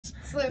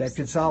that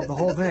could solve the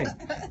whole thing.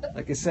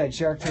 Like I said,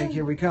 Shark Tank,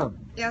 here we come.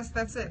 Yes,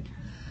 that's it.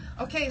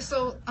 Okay,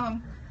 so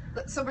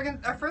we're gonna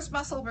our first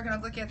muscle we're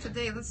gonna look at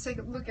today. Let's take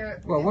a look at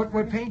it. Well,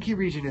 what pain key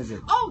region is it?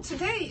 Oh,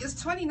 today is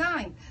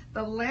 29,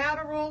 the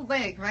lateral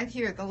leg, right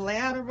here, the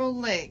lateral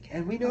leg.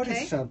 And we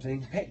noticed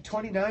something.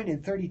 29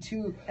 and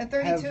 32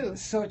 have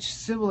such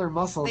similar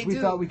muscles. We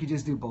thought we could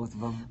just do both of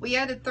them. We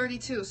added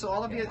 32, so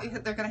all of you,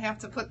 they're going to have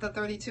to put the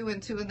 32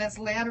 into, and that's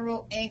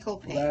lateral ankle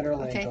pain.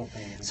 Lateral ankle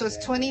pain. So it's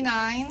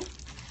 29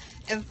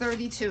 and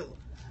 32.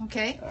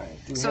 Okay. All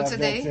right. Do we so have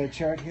today, that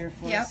chart here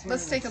for us?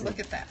 let's take a look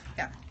at that.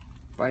 Yeah.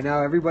 By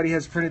now, everybody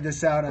has printed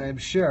this out, I am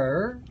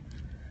sure.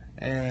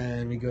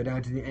 And we go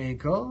down to the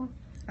ankle.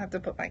 I have to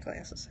put my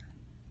glasses.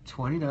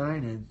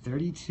 29 and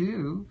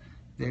 32.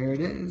 There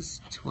it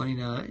is.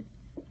 29,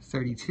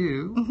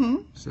 32. Mm-hmm.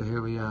 So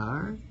here we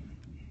are.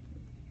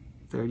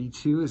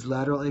 32 is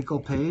lateral ankle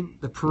pain.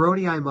 The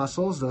peronei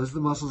muscles, those are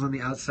the muscles on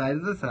the outside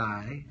of the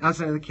thigh,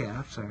 outside of the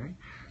calf, sorry.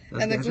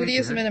 Those And the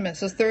gluteus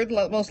minimus. The third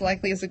most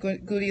likely is the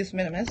gluteus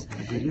minimus.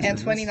 And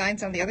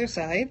 29's on the other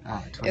side.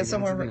 It's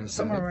somewhere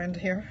around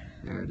here.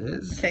 There it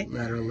is. Okay.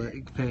 Lateral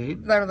leg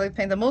pain. Lateral leg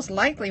pain. The most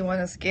likely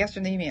one is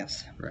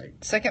gastrocnemius. Right.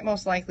 Second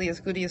most likely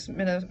is gluteus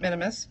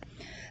minimus.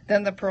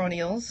 Then the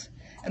peroneals.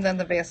 And then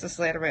the vastus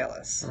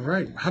lateralis. All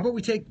right. How about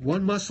we take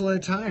one muscle at a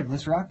time?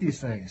 Let's rock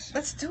these things.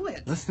 Let's do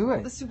it. Let's do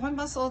it. Let's do one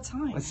muscle at a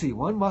time. Let's see.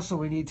 One muscle,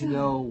 we need to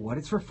know what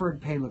its referred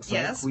pain looks like.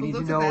 Yes, we need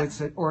to know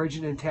its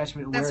origin and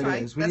attachment and where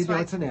it is. We need to know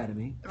its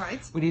anatomy. Right.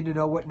 We need to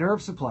know what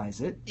nerve supplies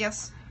it.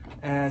 Yes.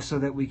 So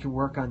that we can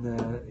work on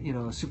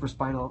the,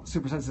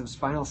 supersensitive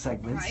spinal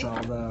segments,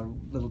 all the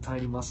little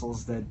tiny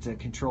muscles that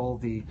control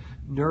the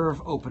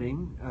nerve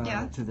opening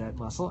to that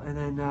muscle. And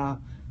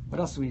then what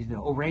else do we need to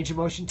know? Oh, range of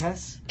motion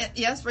tests?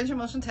 Yes, range of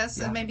motion tests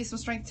and maybe some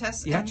strength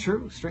tests. Yeah,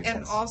 true, strength tests.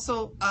 And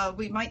also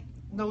we might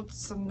note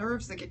some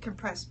nerves that get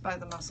compressed by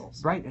the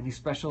muscles. Right, any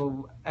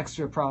special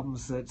extra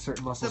problems that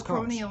certain muscles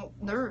cause. The peroneal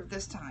nerve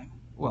this time.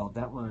 Well,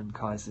 that one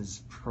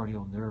causes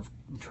peroneal nerve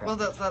entrapment.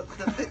 Well, the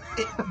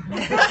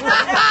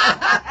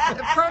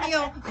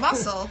peroneal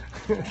muscle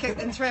can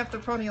entrap the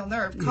peroneal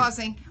nerve,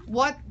 causing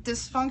what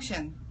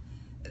dysfunction?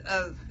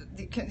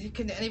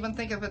 Can anyone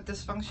think of a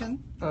dysfunction?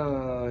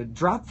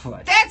 Drop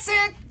foot. That's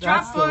it.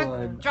 Drop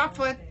foot. Drop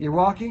foot. You're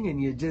walking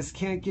and you just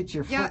can't get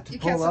your foot to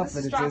pull up,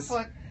 and it drop just.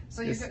 Foot.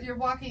 So you're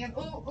walking and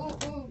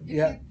ooh.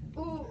 Yeah.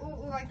 Ooh,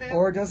 like that.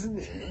 Or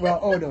doesn't? Well,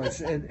 oh no, it's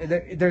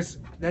there's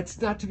that's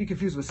not to be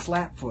confused with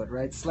slap foot,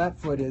 right? Slap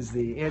foot is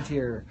the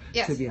anterior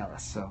tibialis.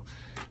 So.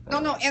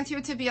 No,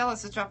 anterior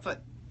tibialis is drop foot.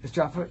 Is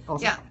drop foot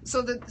also? Yeah.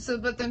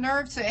 But the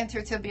nerve to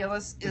anterior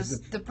tibialis is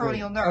the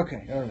peroneal nerve.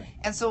 Okay, all right.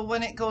 And so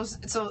when it goes,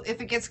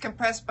 if it gets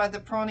compressed by the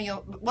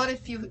peroneal, what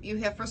if you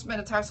have first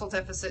metatarsal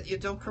deficit? You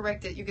don't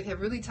correct it. You could have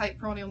really tight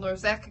peroneal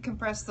nerves that could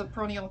compress the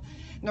peroneal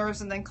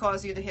nerves and then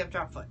cause you to have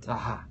drop foot.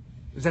 Aha.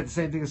 Is that the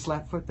same thing as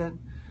slap foot then?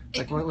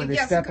 Like when they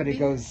step and it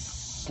goes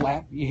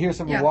slap. You hear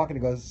someone walking,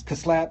 it goes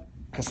ka-slap,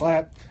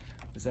 ka-slap.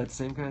 Is that the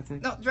same kind of thing?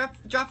 No,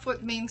 drop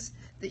foot means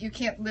that you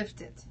can't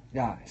lift it.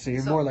 Yeah, so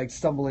you're more like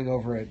stumbling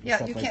over it. Yeah,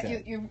 stuff you like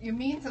can't. That. You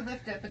mean to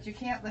lift it, but you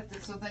can't lift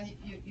it. So then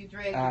you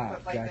drag your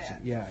foot like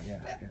that. Yeah.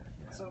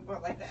 So go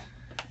like that.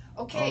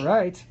 Okay. All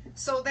right.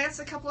 So that's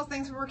a couple of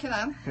things we're working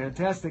on.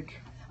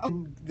 Fantastic.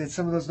 That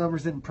some of those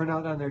numbers didn't print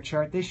out on their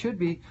chart. They should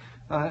be,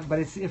 but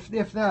it's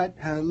if not,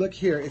 look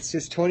here. It's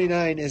just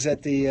 29 is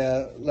at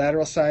the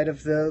lateral side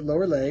of the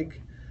lower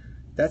leg.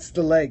 That's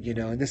the leg,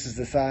 and this is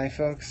the thigh,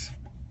 folks.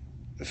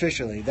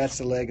 Officially, that's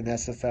the leg and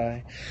that's the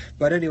thigh.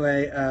 But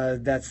anyway,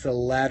 that's the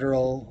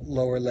lateral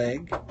lower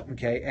leg,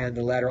 okay, and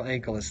the lateral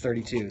ankle is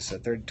 32, so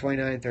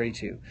 29,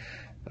 32.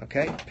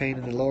 Okay, pain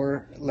in the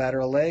lower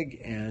lateral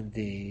leg and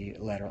the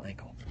lateral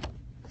ankle.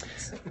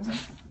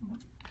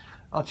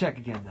 I'll check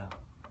again, though.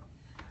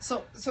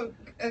 So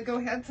go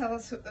ahead, tell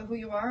us who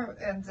you are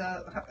and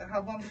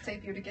how long it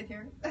take you to get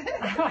here.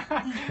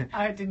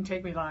 It didn't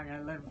take me long.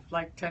 I live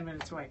like 10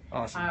 minutes away.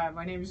 Awesome.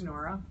 My name is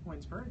Nora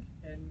Winsberg,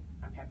 and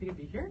I'm happy to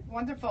be here.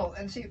 Wonderful.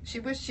 And she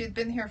wished she'd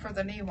been here for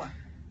the knee one.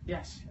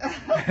 Yes.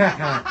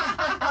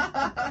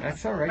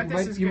 That's all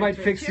right. You might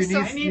fix your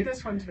knees. I need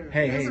this one too.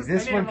 Hey,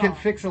 this one can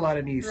fix a lot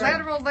of knees.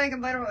 Lateral leg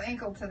and lateral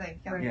ankle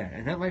today. Yeah,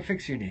 and that might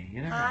fix your knee.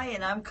 Hi,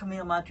 and I'm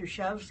Camille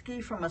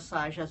Matuszewski from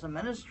Massage as a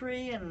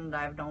Ministry, and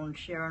I've known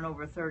Sharon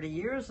over 30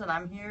 years, and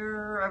I'm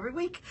here every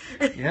week.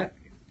 Yeah,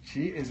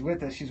 she is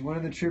with us. She's one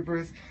of the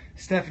troopers.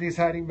 Stephanie's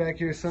hiding back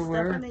here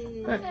somewhere.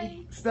 Stephanie.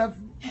 Hey. Steph,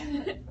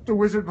 the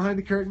wizard behind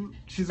the curtain.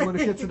 She's the one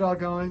that gets it all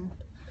going.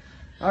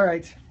 All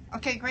right.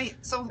 Okay, great.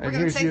 So we're And going to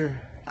here's take...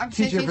 your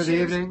teacher for the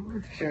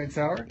evening, Sharon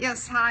Sauer.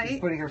 Yes, hi. She's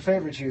putting her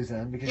favorite shoes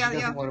on because she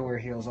doesn't want to wear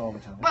heels all the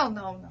time. Well,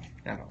 no.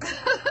 At all.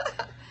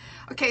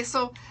 Okay,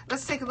 so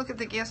let's take a look at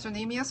the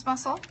gastrocnemius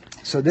muscle.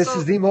 So this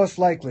is the most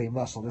likely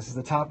muscle. This is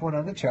the top one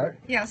on the chart.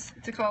 Yes,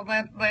 to call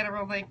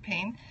lateral leg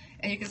pain.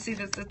 And you can see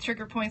that the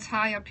trigger points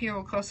high up here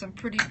will cause some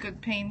pretty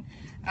good pain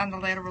on the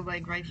lateral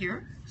leg right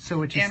here. So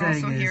what you're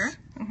saying is here.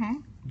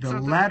 the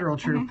lateral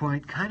trigger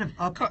point kind of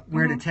up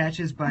where it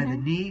attaches by the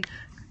knee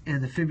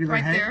and the fibular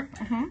Right head. there.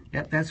 Hmm.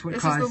 Yep, that's what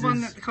This causes. is the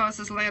one that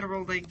causes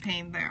lateral leg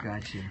pain there.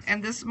 Gotcha.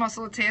 And this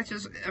muscle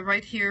attaches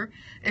right here.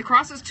 It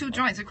crosses two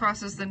joints. It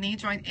crosses the knee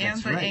joint and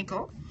That's the right.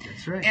 ankle.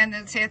 That's right. And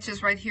it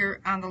attaches right here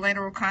on the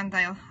lateral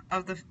condyle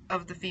of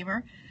the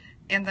femur,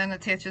 and then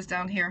attaches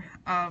down here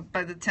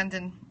by the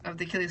tendon of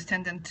the Achilles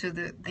tendon to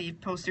the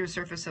posterior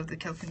surface of the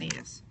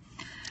calcaneus.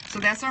 So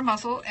that's our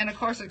muscle, and of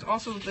course, it's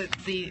also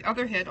the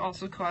other head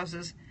also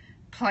causes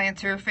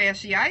plantar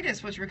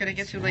fasciitis, which we're going to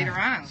get to later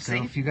on. So See?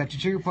 if you got your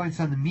trigger points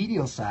on the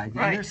medial side, the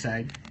Right. inner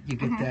side, you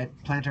get that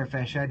plantar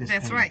fasciitis.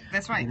 That's pain. right,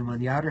 that's right. And then on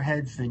the outer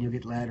heads, then you'll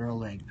get lateral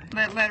leg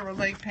pain. Lateral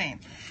leg pain,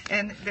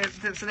 and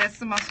so that's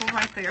the muscle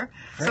right there.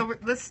 So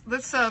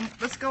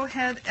let's go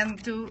ahead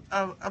and do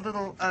a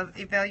little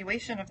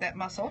evaluation of that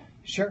muscle.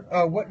 Sure.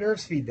 What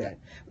nerves feed that?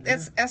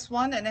 It's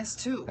S1 and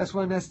S2.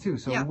 S1, S2.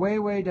 So Yeah.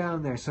 way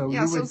down there. So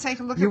Yeah, you so would, take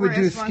a look you at would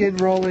where do S1 skin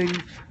rolling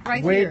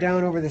Right way here.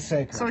 down over the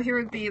sacrum. So here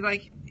would be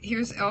like,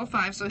 here's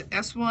L5, so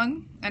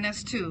S1 and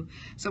S2.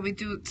 So we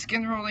do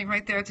skin rolling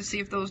right there to see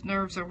if those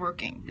nerves are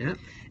working. Yep.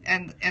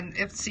 And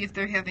see if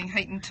they're having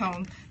heightened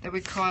tone that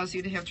would cause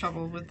you to have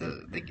trouble with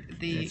the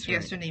That's right.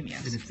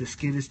 gastrocnemius. And if the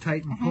skin is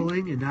tight Mm-hmm. and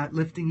pulling and not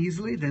lifting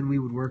easily, then we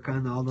would work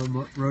on all the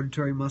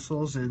rotatory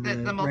muscles and The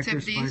rectus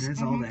multivities,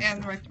 spinatus, all that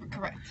and stuff.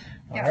 correct.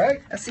 All Yeah.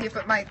 right. Let's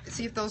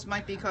see if those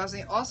might be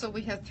causing. Also,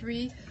 we have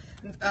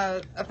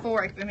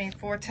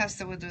four tests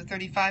that would do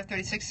 35,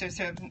 36,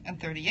 37, and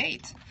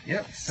 38.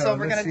 Yep. So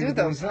we're let's going see to do what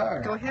those.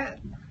 are. Go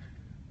ahead.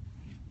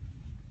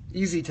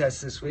 Easy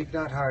tests this week,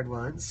 not hard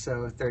ones.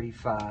 So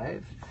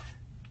 35.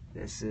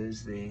 This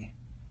is the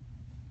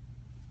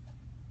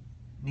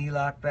knee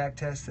lock back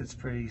test. That's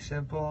pretty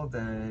simple.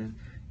 Then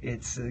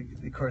it's, of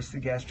course, the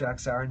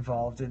gastrocs are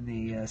involved in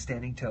the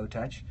standing toe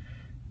touch.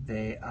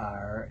 They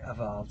are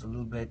involved a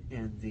little bit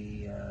in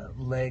the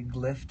leg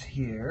lift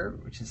here,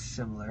 which is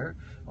similar.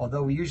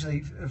 Although we usually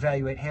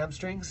evaluate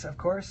hamstrings, of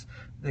course,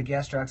 the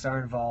gastrocs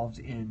are involved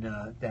in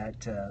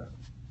that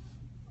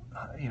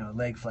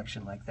leg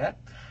flexion like that.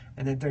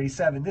 And then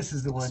 37, this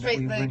is the one Straight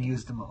that we're leg. going to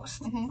use the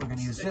most. Mhm. We're going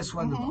to use this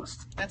one the Mhm.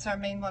 most. That's our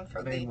main one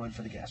for Main one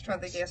for the for gastrocs.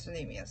 the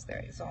gastrocnemius. There,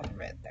 it's all in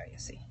red. There, you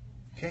see.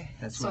 Okay,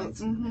 that's So, why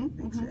it's mhm,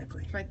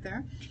 exactly. right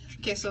there.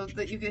 Okay, so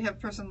that you could have a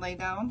person lay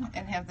down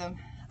and have them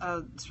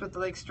split the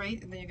legs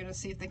straight, and then you're going to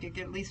see if they could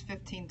get at least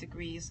 15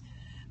 degrees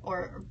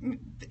or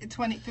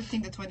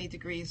 15 to 20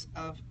 degrees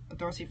of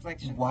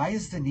dorsiflexion. Why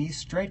is the knee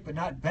straight but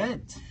not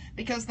bent?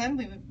 Because then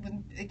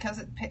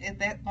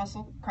that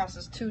muscle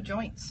crosses two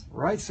joints.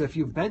 Right, so if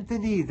you bent the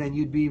knee, then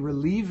you'd be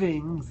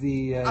relieving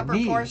the Upper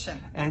knee. portion.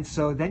 And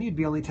so then you'd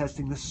be only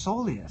testing the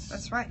soleus.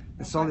 That's right. The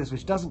That's soleus, right.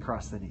 which doesn't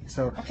cross the knee.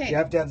 So Okay. you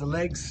have to have the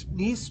legs,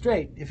 knees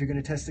straight if you're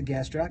going to test the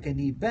gastroc, and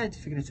knee bent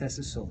if you're going to test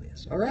the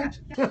soleus. All right?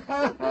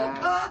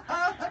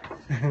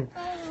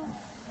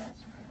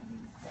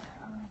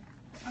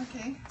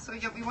 Okay, so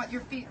yeah, we want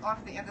your feet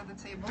off the end of the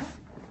table.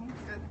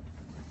 Good.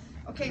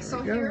 Okay,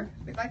 so we go. here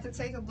we'd like to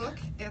take a look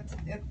at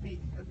the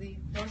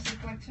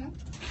dorsiflexion.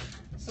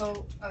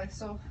 So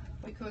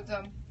we could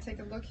take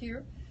a look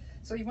here.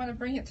 So you want to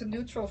bring it to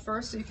neutral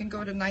first, so you can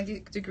go to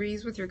 90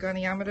 degrees with your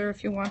goniometer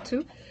if you want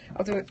to.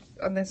 I'll do it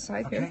on this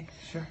side here. Okay,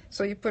 sure.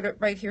 So you put it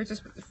right here,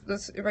 just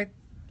this right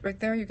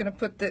there. You're going to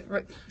put that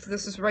right.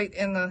 This is right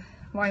in the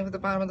line with the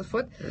bottom of the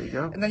foot. There you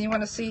go. And then you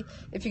want to see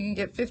if you can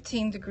get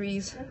 15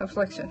 degrees of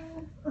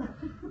flexion.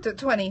 To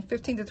 20,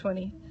 15 to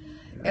 20.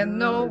 And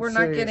no, we're I'd not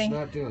say it's getting.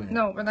 not doing it.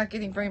 No, we're not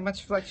getting very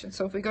much flexion.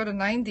 So if we go to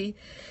 90,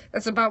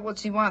 that's about what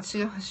she wants.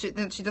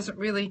 Then she doesn't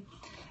really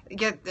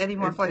get any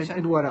more flexion.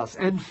 And what else?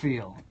 End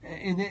feel.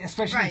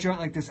 Especially in a Right. joint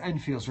like this,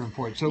 end feels are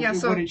important. So, Yeah,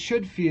 so- what it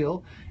should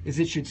feel is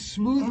it should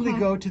smoothly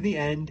go to the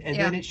end, and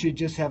Yeah. then it should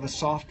just have a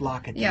soft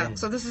lock at the Yeah, end.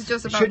 so this is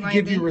just It about shouldn't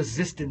 90. give you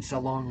resistance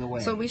along the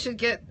way. So we should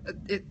get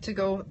it to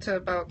go to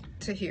about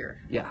to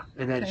here. Yeah,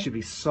 and then it Okay. should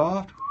be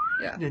soft,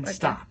 Yeah. and then like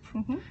stop.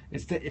 that. Mhm.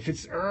 If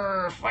it's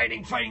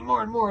fighting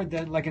more and more,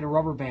 then like in a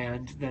rubber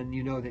band, then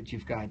you know that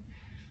you've got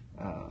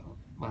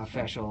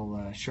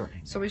myofascial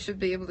shortening. So we should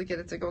be able to get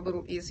it to go a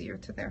little easier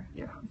to there.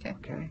 Yeah. Okay.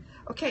 Okay.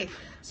 Okay.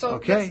 So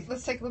Okay.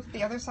 let's take a look at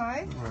the other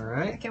side. All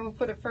right. Okay, we'll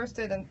put it first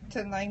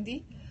to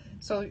 90.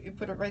 So you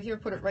put it right here,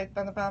 put it right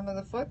on the bottom of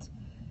the foot.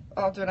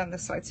 I'll do it on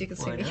this side so you can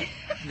see Why me. not?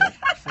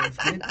 Yep, sounds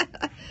good.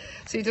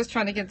 So you're just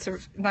trying to get to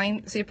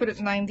 9. So you put it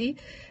 90,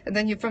 and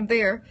then from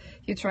there,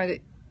 you try to.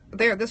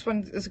 There, this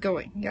one is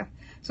going. Yeah.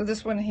 So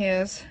this one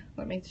has.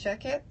 Let me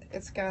check it.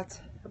 It's got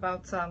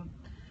about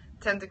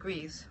 10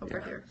 degrees over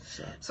here.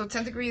 So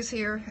 10 degrees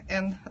here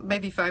and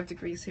maybe 5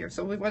 degrees here.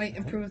 So we want to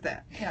improve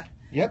that. Yeah.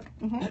 Yep.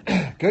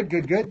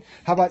 Good.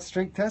 How about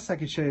strength tests? I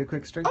could show you a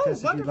quick strength Oh,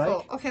 test if you'd wonderful.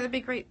 like. Okay, that'd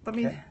be great. Let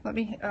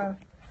me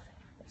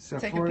So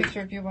take a for,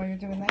 picture of you while you're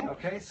doing that.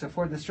 Okay, so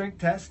for the strength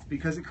test,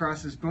 because it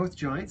crosses both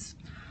joints,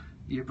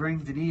 you bring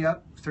the knee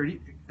up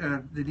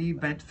the knee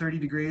bent 30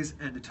 degrees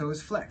and the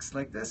toes flexed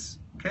like this.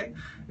 Okay.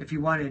 If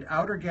you wanted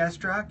outer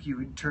gastroc, you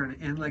would turn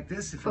it in like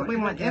this. If you But we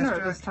want inner inner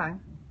gastroc, this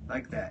time.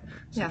 like that.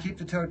 So Yeah. keep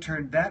the toe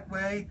turned that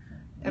way.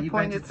 And knee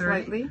point bent it to 30.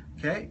 slightly.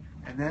 Okay.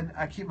 And then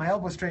I keep my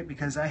elbow straight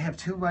because I have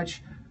too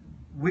much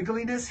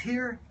wiggliness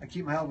here, I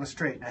keep my elbow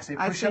straight. And I say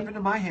I push up see. into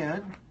my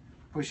hand,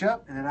 push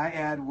up, and then I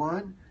add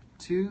 1,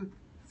 2,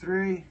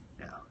 3,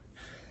 now.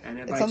 And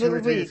then It's by a 2 or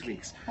little 3, it's weak.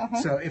 weak.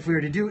 Uh-huh. So if we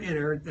were to do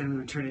inner, then we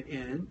would turn it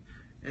in,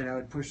 and I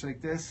would push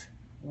like this,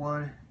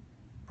 1,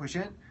 push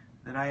in,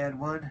 then I add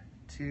 1,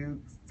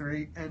 2,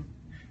 3, and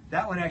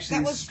that one actually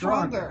That is was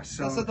stronger.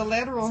 So the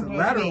lateral so the was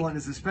lateral weak. one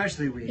is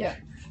especially weak. Yeah.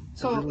 A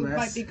So little it might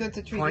less. be good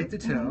to treat Point it.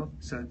 the toe.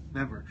 So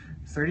remember,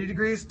 30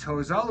 degrees,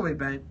 toes all the way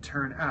bent,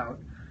 turn out,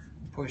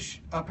 push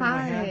up in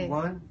my Hi. hand,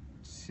 1,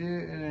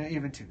 2,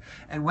 even 2.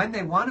 And when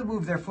they want to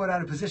move their foot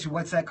out of position,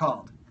 what's that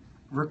called?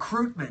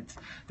 Recruitment.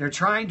 They're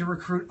trying to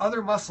recruit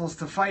other muscles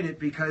to fight it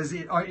because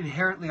it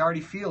inherently already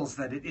feels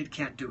that it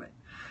can't do it.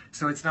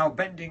 So it's now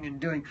bending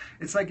and doing.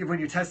 It's like when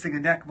you're testing a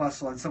neck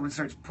muscle and someone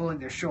starts pulling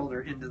their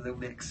shoulder into the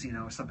mix, you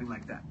know, something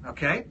like that.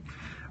 Okay?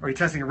 Or you're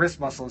testing a wrist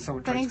muscle and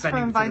someone Thanks starts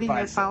for bending inviting the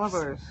your biceps.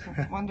 followers.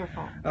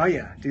 Wonderful. Oh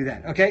yeah, do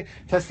that. Okay,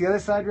 test the other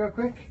side real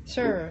quick.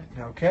 Sure.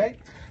 Okay,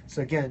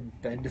 so again,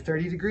 bend to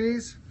 30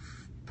 degrees,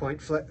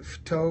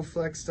 toe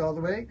flexed all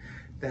the way,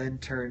 then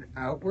turn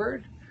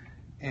outward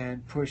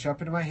and push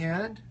up into my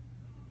hand,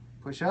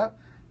 push up,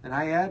 and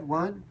I add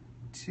 1,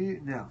 2,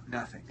 no,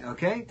 nothing.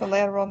 Okay? The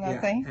lateral Yeah,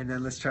 nothing. and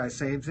then let's try the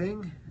same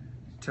thing.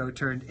 Toe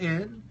turned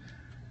in,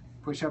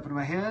 push up into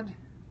my hand,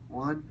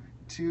 1,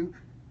 2,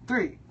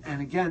 3.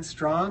 And again,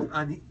 strong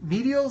on the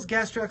medials,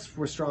 gastrocs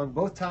were strong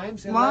both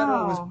times, and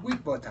lateral was Wow.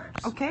 weak both times.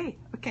 Okay.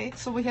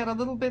 So we had a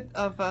little bit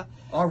of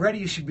Already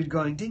you should be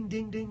going ding,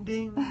 ding, ding,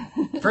 ding.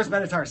 First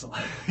metatarsal.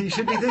 You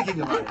should be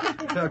thinking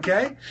about it.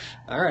 Okay?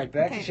 All right,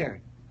 back to Okay.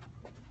 Sharon.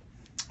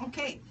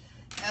 okay,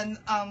 and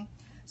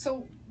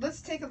so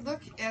let's take a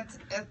look at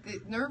the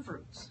nerve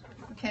roots.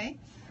 Okay,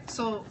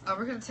 so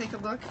we're going to take a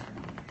look,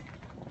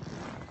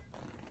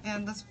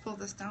 and let's pull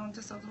this down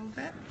just a little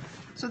bit.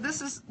 So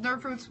this is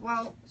nerve roots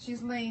while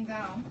she's laying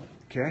down.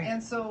 Okay.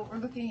 And so we're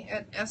looking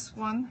at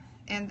S1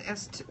 and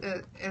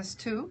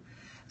S2.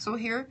 So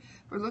here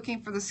we're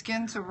looking for the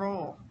skin to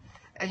roll.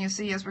 And you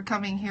see as we're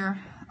coming here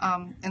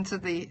into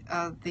the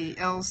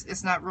L's,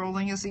 it's not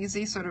rolling as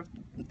easy, sort of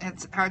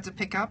it's hard to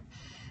pick up.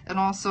 And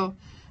also,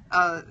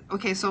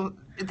 okay, so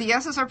the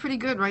S's are pretty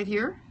good right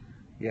here,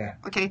 Yeah,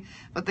 okay,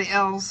 but the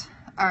L's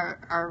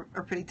are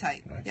pretty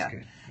tight. that's yeah.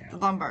 good. Yeah. The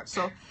lumbar.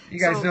 So You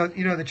guys so-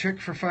 know the trick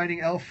for finding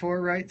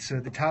L4, right? So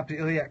the top of the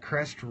iliac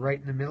crest right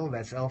in the middle,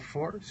 that's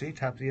L4. See,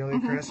 top of the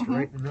iliac crest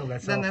right in the middle,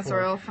 that's Then L4. that's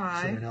our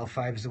L5. So then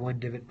L5 is the one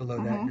divot below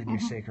that, and then your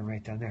sacrum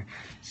right down there.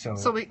 So,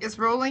 it's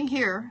rolling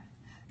here,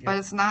 but Yeah.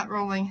 it's not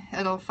rolling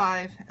at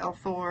L5,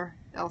 L4,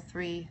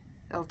 L3,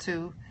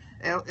 L2.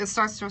 It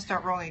starts to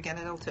start rolling again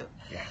at L2.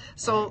 yeah.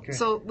 So Okay.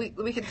 so we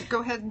could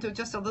go ahead and do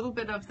just a little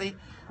bit of the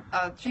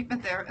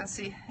treatment there and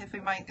see if we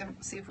might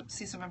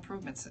see some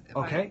improvements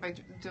Okay. by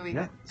doing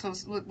Yeah. it. So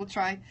we'll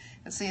try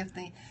and see if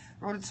the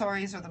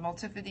rotatories or the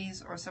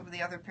multifidus or some of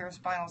the other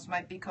paraspinals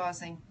might be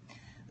causing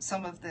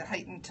some of the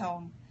heightened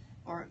tone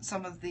or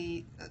some of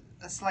the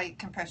a slight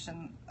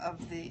compression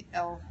of the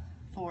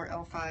L4,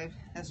 L5,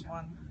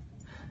 S1.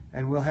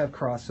 And we'll have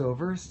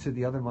crossovers to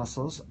the other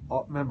muscles.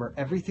 Remember,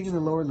 everything in the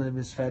lower limb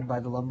is fed by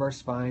the lumbar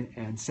spine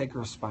and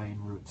sacrospine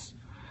roots,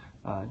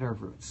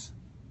 nerve roots.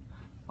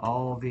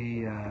 All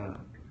the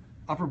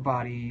upper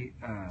body,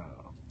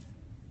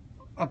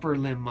 upper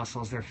limb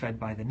muscles, they're fed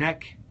by the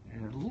neck,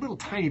 and a little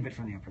tiny bit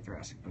from the upper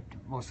thoracic, but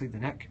mostly the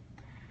neck.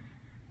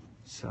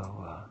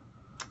 So,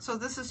 So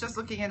this is just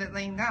looking at it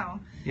laying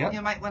down. Yep.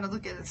 You might want to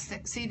look at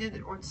it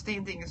seated or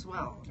standing as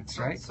well. That's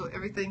So- right. So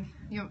everything,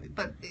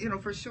 but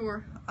for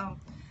sure,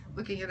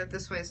 looking at it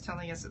this way is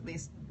telling us at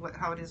least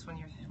how it is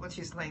when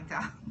she's laying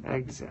down.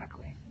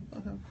 exactly.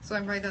 So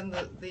I'm right on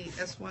the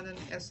S1 and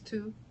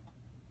S2.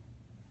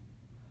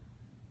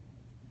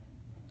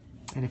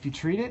 And if you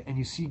treat it and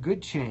you see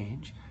good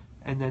change,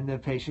 and then the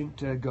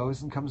patient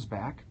goes and comes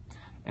back,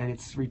 and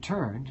it's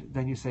returned,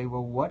 then you say,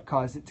 well, what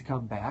caused it to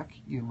come back?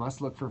 You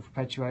must look for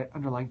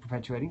underlying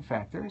perpetuating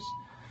factors,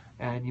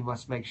 and you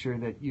must make sure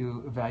that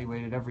you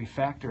evaluated every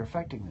factor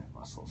affecting that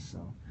muscle.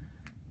 So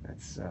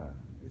that's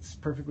it's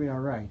perfectly all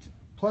right.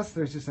 Plus,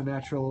 there's just a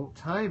natural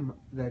time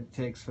that it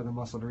takes for the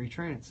muscle to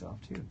retrain itself,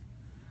 too.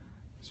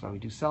 That's why we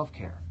do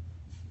self-care.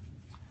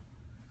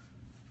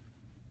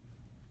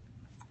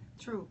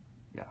 True.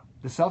 Yeah,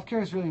 the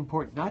self-care is really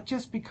important, not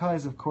just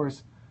because, of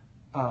course,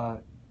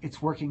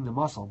 it's working the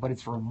muscle, but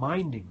it's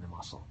reminding the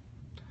muscle.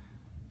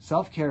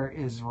 Self-care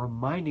is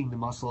reminding the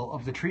muscle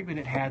of the treatment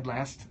it had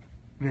last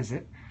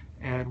visit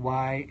and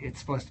why it's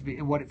supposed to be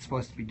and what it's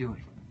supposed to be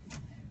doing.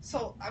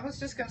 So I was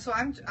just going. So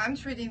I'm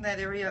treating that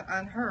area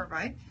on her,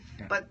 right?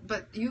 Yeah. But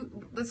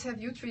let's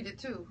have you treat it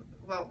too.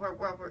 Well,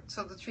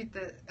 so to treat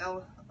the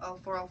L4,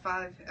 L5,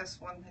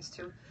 S1,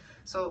 S2.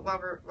 So while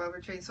we're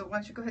treating, so why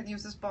don't you go ahead and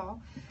use this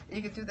ball? And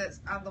you can do that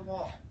on the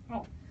wall.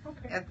 Oh,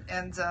 okay.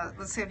 And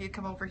let's have you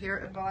come over here.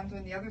 And while I'm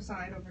doing the other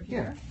side over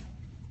here,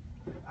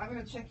 I'm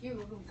going to check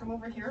you. Come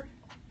over here,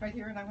 right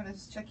here, and I'm going to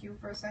just check you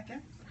for a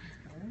second.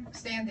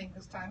 Standing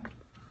this time.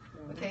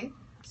 Okay.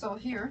 So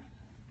here,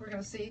 we're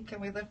going to see. Can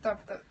we lift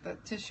up the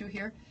tissue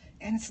here?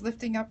 And it's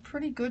lifting up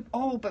pretty good.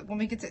 Oh, but when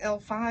we get to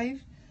L5,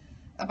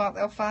 about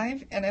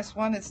L5, and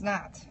S1 it's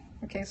not.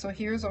 Okay, so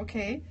here's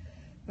okay.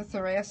 The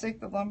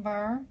thoracic, the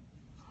lumbar,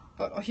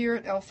 but here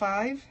at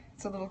L5,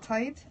 it's a little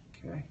tight.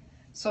 Okay.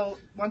 So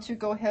once you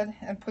go ahead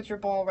and put your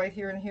ball right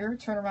here and here,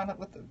 turn around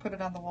it put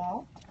it on the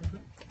wall,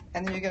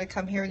 and then you're going to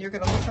come here and you're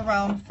going to look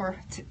around for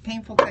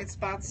painful tight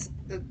spots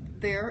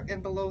there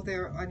and below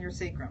there on your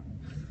sacrum.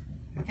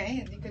 Okay,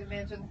 and you can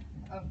imagine,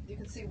 you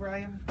can see where I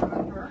am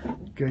on her.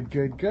 Good,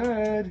 good,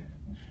 good.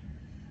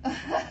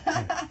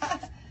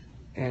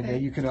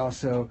 And you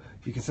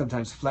can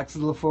sometimes flex a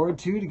little forward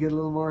too to get a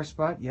little more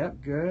spot.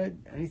 Yep,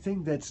 good.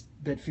 Anything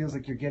that feels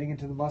like you're getting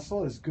into the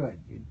muscle is good.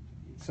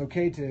 It's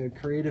okay to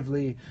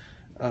creatively,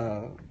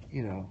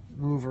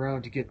 move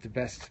around to get the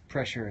best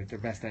pressure at the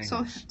best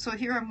angle. So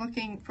here I'm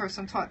looking for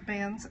some taut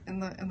bands in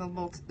the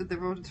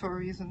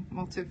rotatories and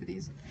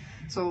multifidus.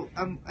 So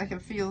I can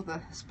feel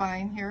the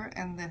spine here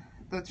and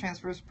the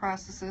transverse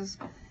processes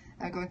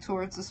going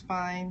towards the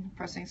spine,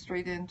 pressing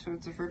straight in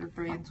towards the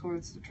vertebrae and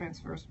towards the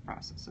transverse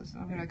processes.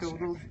 I'm going to go a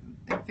little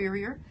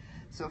inferior,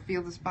 so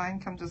feel the spine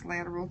come just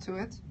lateral to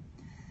it.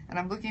 And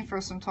I'm looking for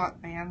some taut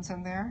bands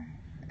in there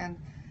and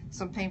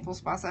some painful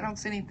spots. I don't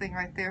see anything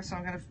right there, so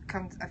I'm going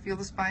to I feel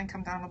the spine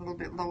come down a little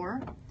bit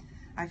lower.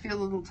 I feel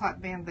a little taut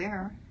band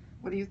there.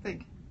 What do you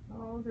think?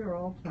 Oh, they're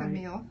all tight.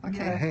 Camille,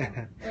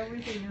 okay.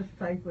 Everything is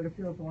tight, but it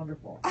feels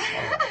wonderful.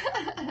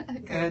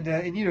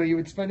 And you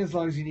would spend as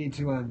long as you need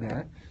to on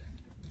that.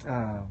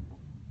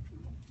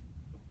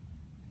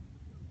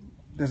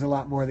 There's a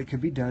lot more that could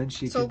be done.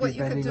 She could be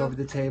bending over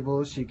the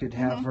table. She could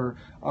have her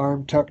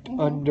arm tucked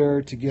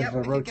under to give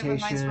a rotation.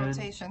 Give a nice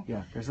rotation.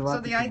 Yeah, there's a lot.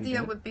 So the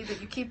idea would be that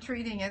you keep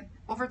treating it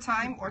over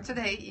time or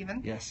today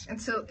even. Yes.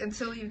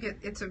 Until you get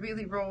it to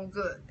really roll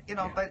good,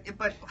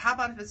 But how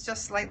about if it's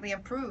just slightly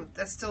improved?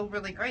 That's still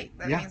really great.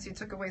 That means you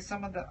took away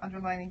some of the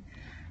underlying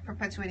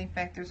perpetuating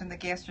factors in the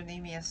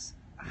gastrocnemius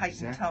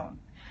heightened tone.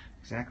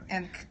 Exactly.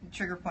 And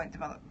trigger point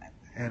development.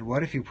 And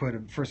what if you put a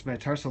first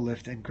metatarsal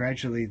lift and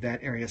gradually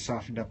that area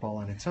softened up all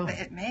on its own?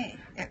 It may.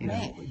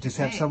 Just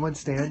have someone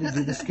stand and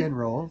do the skin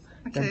roll,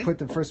 then put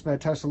the first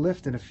metatarsal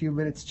lift and a few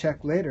minutes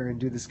check later and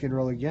do the skin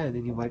roll again,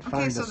 and you might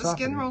find so the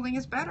skin rolling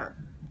is better.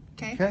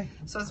 Okay.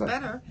 So it's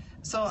better.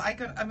 So I'm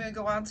going to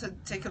go on to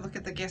take a look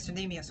at the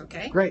gastrocnemius.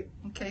 Okay. Great.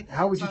 Okay.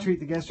 How would you treat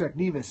the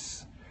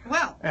gastrocnemius?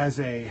 Well. As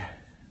a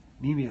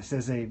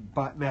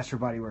master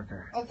body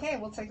worker. Okay,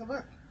 we'll take a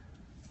look.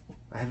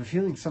 I have a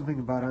feeling something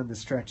about on the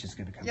stretch is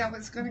going to come. Yeah,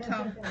 it's going to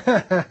come.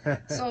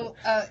 So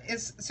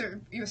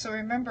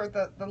remember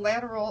the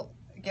lateral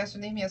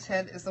gastrocnemius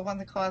head is the one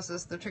that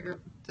causes the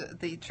trigger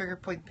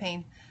point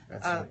pain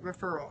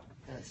referral.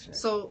 That's right.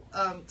 So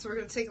we're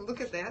going to take a look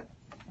at that.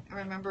 And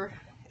remember,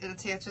 it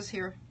attaches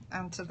here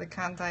onto the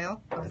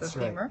condyle of the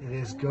femur. Right.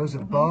 It goes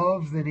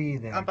above the knee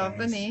there. Above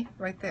the knee,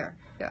 right there.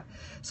 Yeah.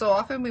 So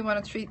often we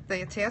want to treat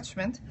the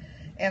attachment,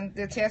 and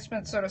the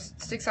attachment sort of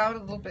sticks out a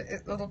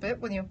little bit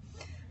when you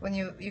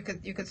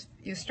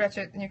stretch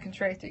it and you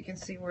contract it. You can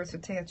see where it's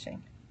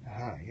attaching.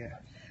 Yeah.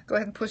 Go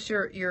ahead and push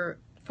your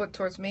foot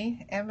towards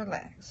me and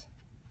relax,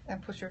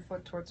 and push your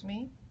foot towards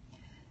me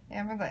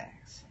and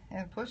relax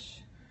and push.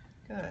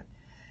 Good.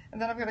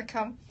 And then I'm going to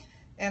come.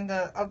 And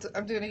I'm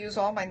going to use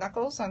all my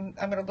knuckles. I'm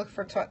going to look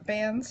for taut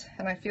bands,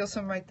 and I feel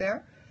some right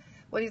there.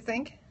 What do you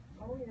think?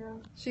 Oh, yeah.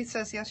 She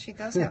says yes, she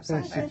does have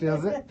some. She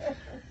feels it?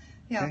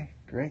 Yeah. Okay,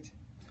 great.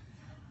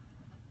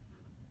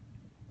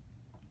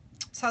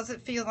 So how's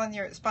it feel on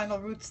your spinal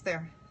roots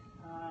there?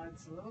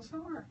 It's a little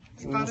sore.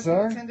 It's a little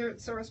sore? Tender,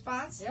 sore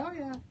spots? Oh,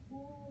 yeah.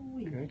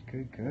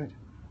 Good.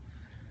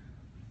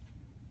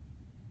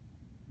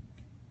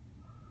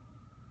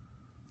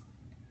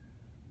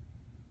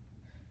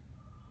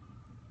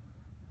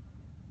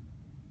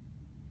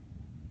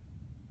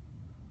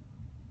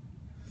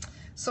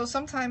 So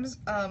sometimes,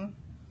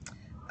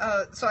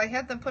 so I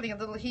had them putting a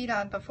little heat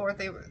on before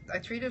I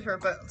treated her,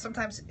 but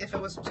sometimes if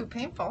it was too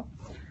painful,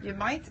 you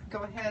might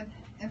go ahead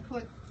and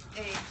put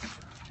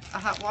a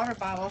hot water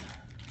bottle,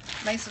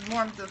 nice and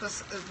warm, a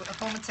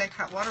Fomatec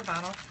hot water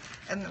bottle,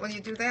 and when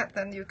you do that,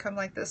 then you come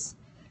like this,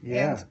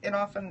 and it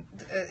often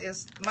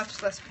is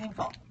much less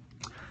painful.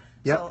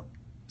 Yep.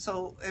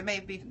 So it may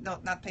be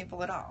not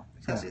painful at all,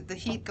 because the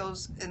heat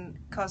goes and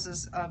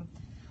causes,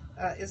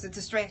 is a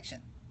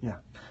distraction. Yeah.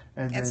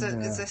 And It's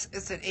then,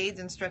 an aid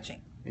in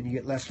stretching. and you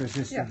get less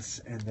resistance,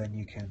 and then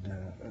you can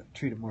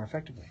treat it more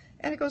effectively.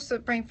 And it goes to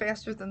the brain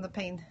faster than the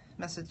pain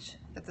message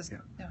at this.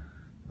 Yeah.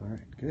 All right,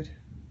 good.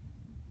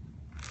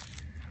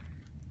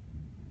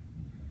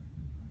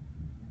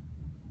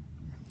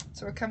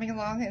 So we're coming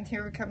along, and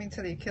here we're coming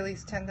to the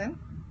Achilles tendon.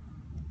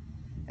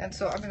 And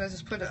so I'm going to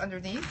just put it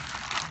underneath,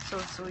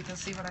 so we can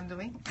see what I'm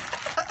doing.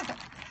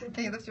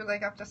 Can you lift your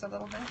leg up just a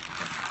little bit?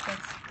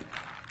 Thanks.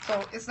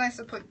 So it's nice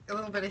to put a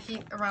little bit of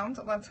heat around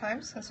a lot of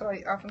times, and so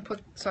I often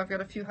I've got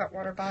a few hot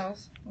water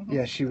bottles. Mm-hmm.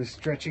 Yeah, she was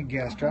stretching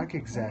gastroc,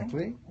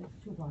 exactly.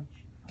 It's too much.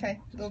 Okay,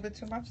 a little bit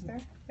too much there.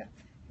 Yeah,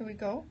 here we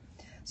go.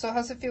 So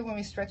how's it feel when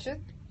we stretch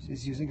it?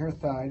 She's using her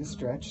thigh to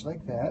stretch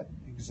like that,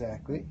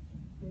 exactly.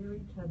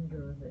 Very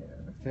tender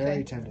there. Very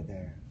Okay. tender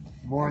there.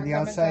 More on the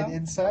Coming outside, down?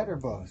 inside, or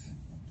both?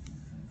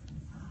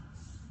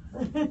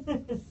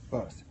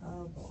 Both.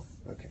 Oh,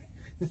 boy.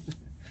 Okay.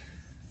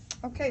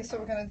 Okay, so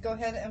we're going to go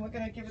ahead and we're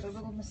going to give it a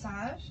little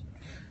massage.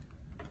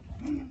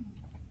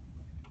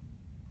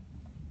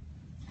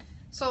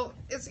 So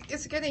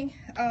it's getting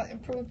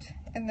improved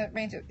in the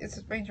range of its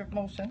range of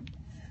motion.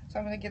 So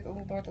I'm going to get a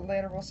little more the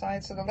lateral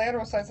side. So the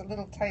lateral side's a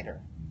little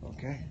tighter.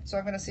 Okay. So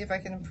I'm going to see if I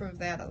can improve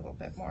that a little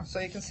bit more. So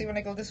you can see when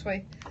I go this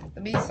way,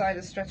 the meat side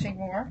is stretching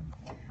more.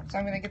 So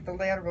I'm going to get the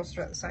lateral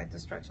side to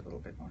stretch a little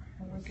bit more.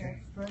 And with that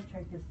stretch,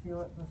 I can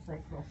feel it in the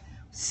sacral.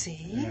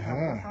 See?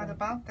 Uh-huh. How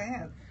about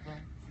that?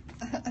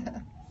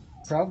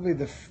 Probably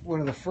one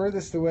of the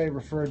furthest away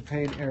referred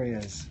pain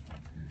areas.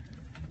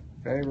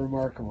 Very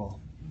remarkable.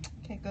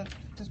 Okay, good.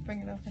 Just bring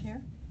it over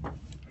here.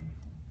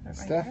 Right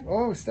Steph, here.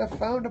 oh, Steph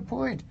found a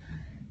point.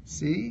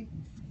 See?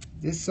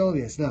 This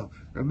soleus. Now,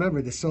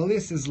 remember, the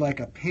soleus is like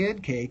a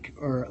pancake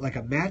or like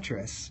a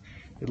mattress.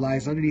 It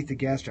lies underneath the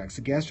gastrocs.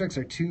 The gastrocs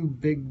are two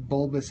big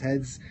bulbous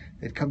heads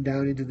that come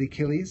down into the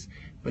Achilles,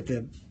 but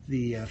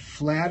the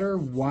flatter,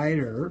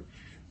 wider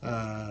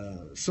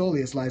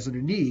soleus lies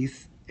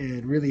underneath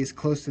and really is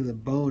close to the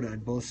bone on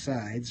both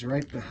sides,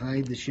 right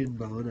behind the shin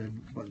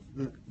bone on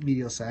the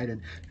medial side and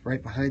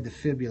right behind the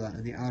fibula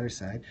on the outer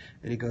side,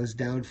 and it goes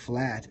down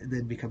flat and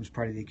then becomes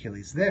part of the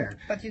Achilles there.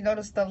 But you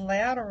notice the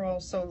lateral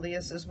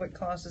soleus is what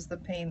causes the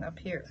pain up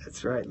here.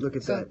 That's right. Look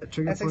at So that. A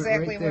trigger that's point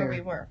exactly right there. where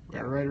we were.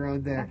 Yeah, right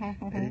around there.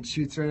 And it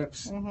shoots right up.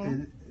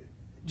 And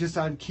just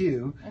on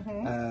cue,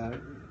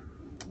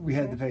 we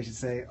had the patient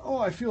say, "Oh,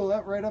 I feel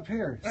that right up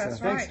here." That's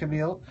so thanks, right.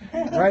 Camille.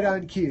 Right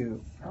on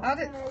cue. How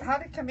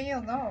did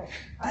Camille know?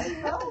 I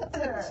felt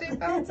it. She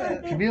felt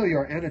it. Camille,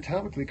 you're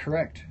anatomically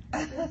correct.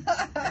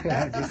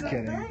 Just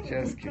kidding.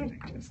 Just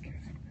kidding. Just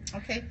kidding.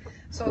 Okay,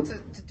 so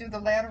to do the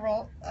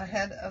lateral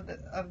head of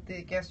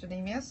the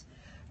gastrocnemius,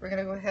 we're going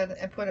to go ahead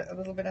and put a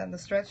little bit on the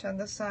stretch on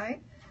this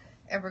side,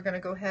 and we're going to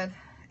go ahead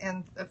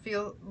and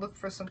look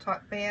for some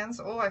taut bands.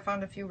 Oh, I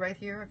found a few right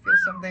here. I feel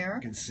some there.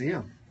 You can see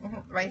them.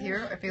 Right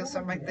here, I feel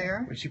some right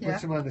there. When she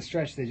puts them on the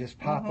stretch, they just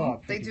pop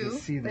up. They You can do.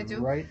 just see They them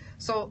do. right.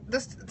 So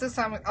this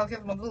time I'll give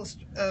them a little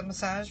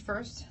massage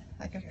first.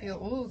 I can feel.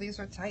 Oh, these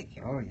are tight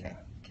here. Oh, Okay. yeah.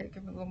 Okay,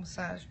 give them a little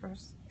massage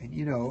first. And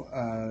you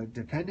know,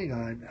 depending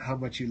on how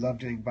much you love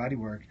doing body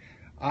work,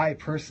 I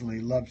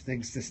personally love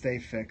things to stay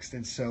fixed.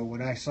 And so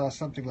when I saw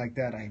something like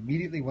that, I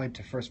immediately went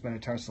to first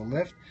metatarsal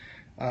lift.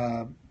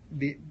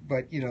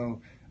 But you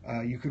know,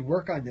 you could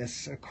work on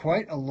this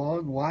quite a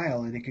long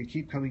while, and it could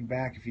keep coming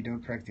back if you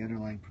don't correct the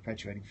underlying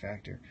perpetuating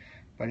factor.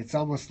 But it's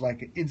almost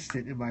like an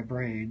instant in my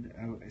brain.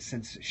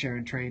 Since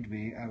Sharon trained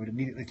me, I would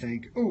immediately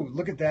think, "Oh,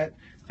 look at that!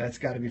 That's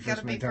got to be first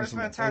Gotta be first metatarsal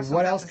lift." And metatarsal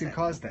what lift, else is could it?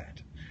 cause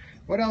that?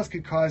 What else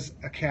could cause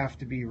a calf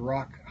to be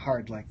rock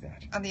hard like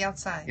that? On the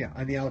outside. Yeah,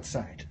 on the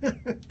outside.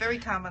 Very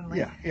commonly.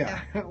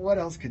 yeah. What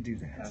else could do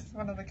that? That's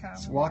one of the common.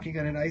 It's walking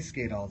on an ice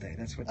skate all day.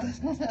 That's what does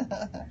it.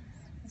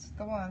 That's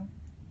the one.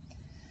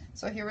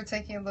 So here we're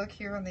taking a look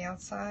here on the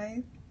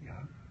outside. Yeah.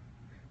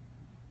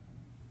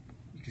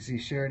 You can see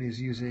Sharon is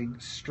using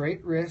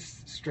straight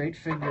wrists, straight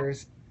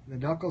fingers. The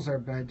knuckles are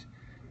bent,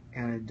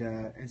 and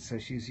so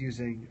she's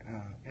using,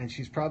 and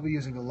she's probably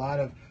using a lot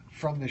of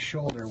from the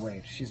shoulder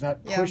weight. She's not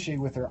Yeah. pushing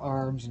with her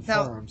arms and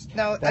No, forearms.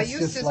 no, That's I used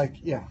just to, like,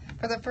 yeah.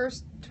 for the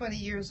first 20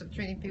 years of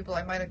treating people,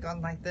 I might have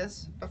gone like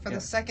this. But for Yeah.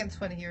 the second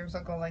 20 years,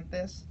 I'll go like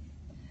this.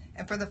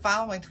 And for the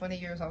following 20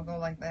 years, I'll go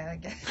like that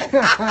again.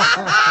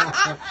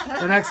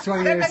 The next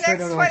 20 Then years, the I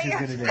don't know what she's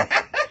next going to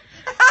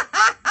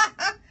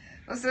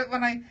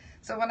do.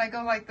 So when I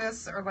go like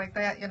this or like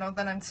that, you know,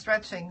 then I'm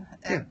stretching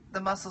Yeah.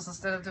 the muscles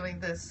instead of doing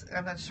this.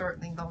 I'm not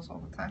shortening those all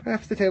the time.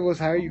 If the table is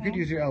higher, you could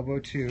use your elbow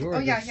too, or Oh,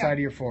 the yeah, side yeah. of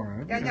your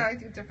forearm. Yeah, you know. yeah, I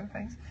do different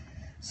things.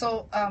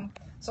 So,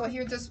 so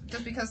here, just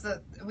because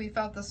we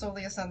felt the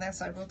soleus on that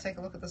side, we'll take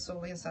a look at the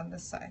soleus on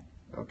this side.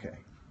 Okay.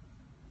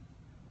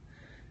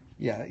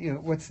 Yeah, you know,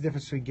 what's the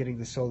difference between getting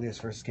the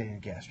soleus versus getting a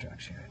gastroc,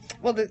 Sharon?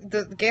 Well, the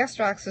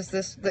gastrocs is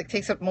this that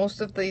takes up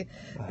most of the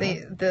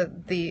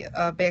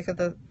back of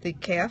the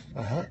calf,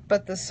 Uh-huh.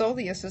 but the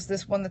soleus is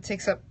this one that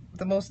takes up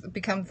the most. It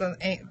becomes the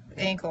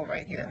ankle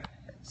right here.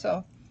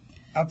 So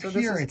Up So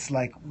this here, is- it's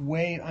like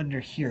way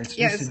under here. It's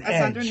Yeah, just it's an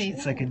edge. underneath.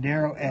 It's like a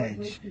narrow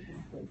edge.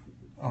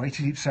 Oh, wait,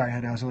 sorry,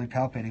 honey, I was only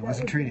palpating. I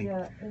wasn't treating.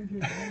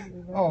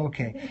 Oh,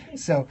 okay.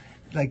 So,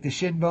 like the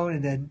shin bone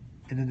and then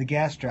the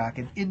gastroc,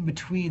 and in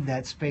between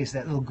that space,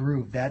 that little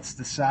groove, that's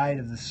the side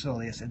of the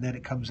soleus, and then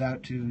it comes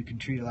out to, you can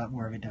treat a lot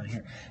more of it down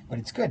here. But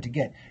it's good to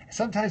get.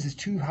 Sometimes it's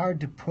too hard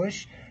to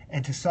push,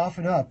 and to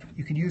soften up,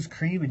 you can use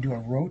cream and do a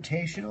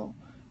rotational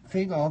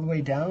thing all the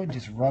way down,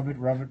 just rub it,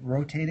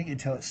 rotating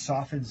until it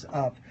softens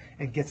up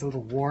and gets a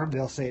little warm.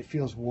 They'll say it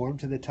feels warm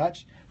to the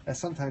touch. That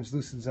sometimes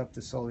loosens up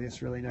the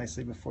soleus really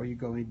nicely before you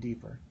go in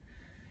deeper.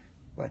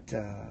 But,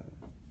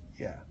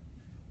 yeah.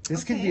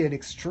 This can be Okay. an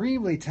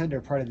extremely tender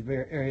part of the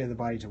area of the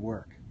body to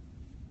work,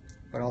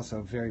 but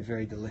also very,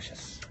 very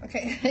delicious.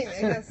 okay,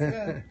 that's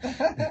good.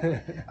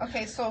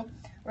 Okay, so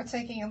we're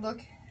taking a look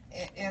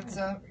at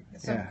some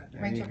Yeah,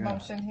 there range you of go.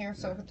 motion here.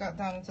 So we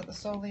down into the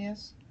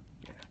soleus,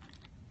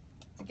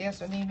 the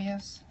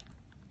gastrocnemius.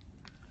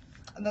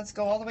 let's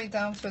go all the way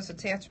down to its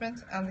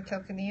attachment on the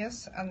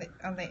calcaneus,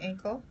 on the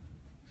ankle,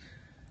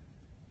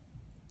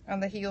 on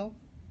the heel.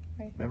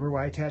 Remember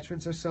why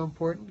attachments are so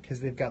important? Because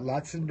they've got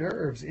lots of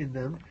nerves in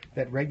them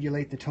that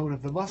regulate the tone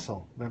of the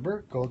muscle.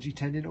 Remember? Golgi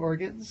tendon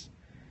organs,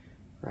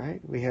 right?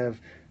 We have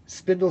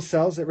spindle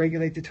cells that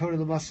regulate the tone of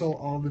the muscle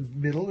all in the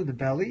middle, in the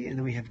belly, and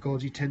then we have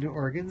Golgi tendon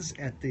organs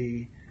at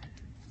the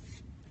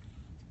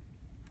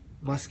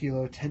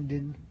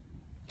musculotendon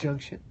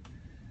junction,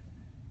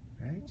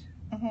 right?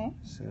 Mm-hmm.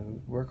 So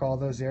work all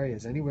those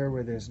areas. Anywhere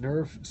where there's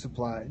nerve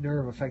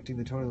affecting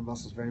the tone of the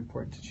muscle is very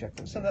important to check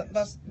those So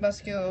areas. the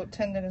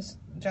musculotendinous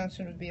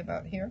junction would be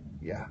about here.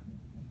 Yeah,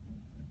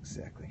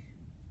 exactly.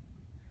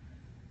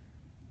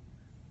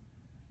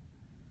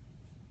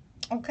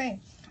 Okay,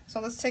 so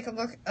let's take a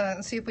look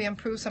and see if we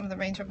improve some of the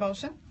range of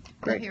motion.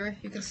 Great. Here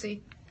you can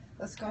see,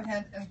 let's go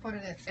ahead and put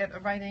it at a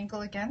right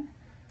angle again.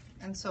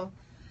 And so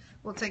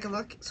we'll take a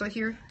look. So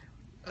here,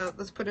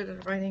 let's put it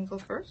at a right angle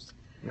first.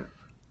 Yeah.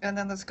 And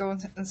then let's go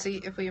and see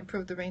if we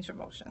improve the range of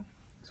motion.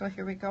 So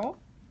here we go.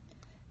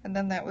 And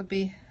then that would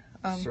be,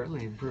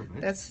 Certainly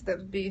improvement. that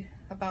would be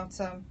about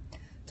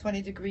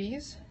 20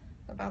 degrees,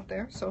 about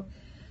there. So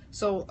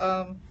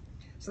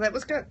that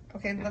was good.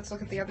 Okay, let's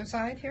look at the other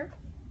side here.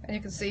 And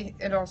you can see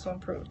it also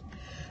improved.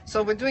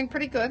 So we're doing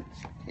pretty good.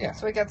 Yeah.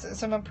 So we got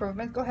some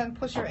improvement. Go ahead and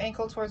push your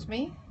ankle towards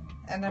me,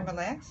 and then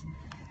relax.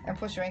 And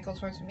push your ankle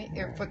towards me,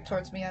 your foot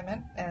towards me, I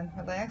meant, and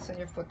relax, and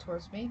your foot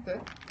towards me. Good.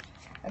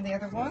 And the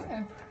other one,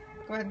 and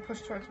go ahead and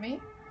push towards me,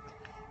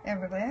 and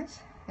relax,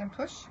 and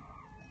push,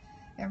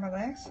 and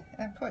relax,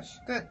 and push.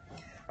 Good.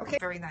 Okay.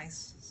 Very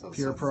nice. So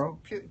Pure Pro?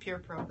 Pure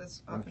Pro.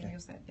 That's I'm Okay. gonna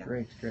use that. Yeah.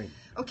 Great, great.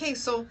 Okay.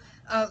 So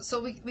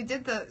we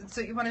did the.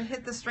 So you want to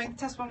hit the strength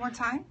test one more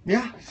time?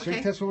 Yeah, strength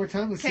Okay. test one more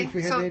time. Let's see if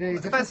we have so, made any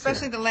but difference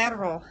especially here. the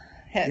lateral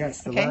head.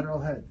 Yes, the okay? lateral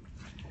head.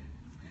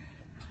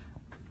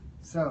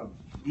 So,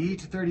 knee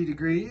to 30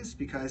 degrees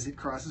because it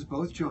crosses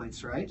both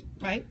joints, right?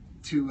 Right.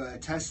 To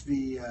test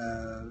the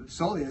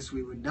soleus,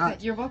 we would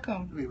not. You're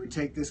welcome. We would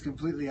take this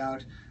completely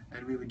out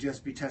and we would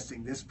just be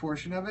testing this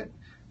portion of it.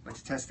 But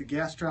to test the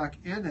gastroc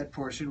and that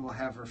portion, we'll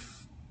have her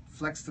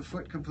flex the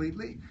foot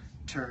completely,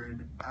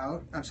 turn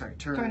out,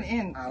 turn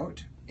in.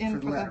 out In for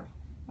the for the- lateral.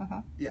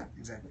 Uh-huh. Yeah,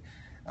 exactly.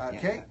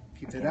 Okay,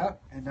 keep that Okay. out.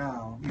 And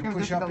now you Here,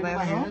 push look up at the into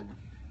my lateral. hand.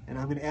 And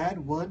I'm going to add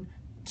 1,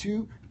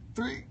 2,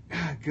 3.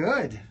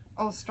 Good.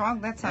 Oh, strong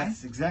that time.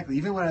 Yes, exactly.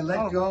 Even when I let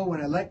Oh. go,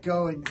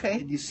 and,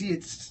 Okay. and you see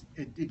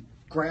it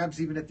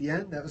grabs even at the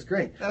end, that was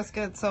great. That's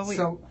good. So we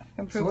So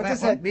improved what that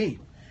does one. that mean?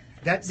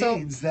 That So-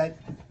 means that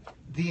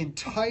the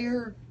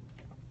entire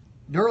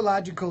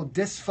neurological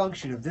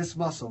dysfunction of this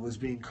muscle was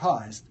being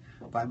caused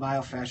by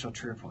myofascial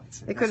trigger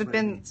points. It could have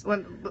been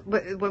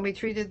when we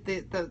treated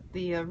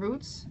the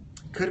roots,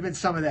 Could have been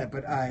some of that,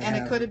 but and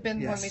it could have been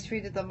yes. when we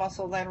treated the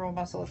lateral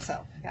muscle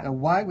itself. Yeah. Now,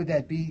 why would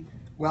that be?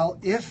 Well,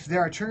 if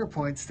there are trigger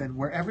points, then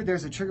wherever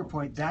there's a trigger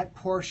point, that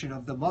portion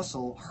of the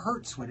muscle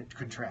hurts when it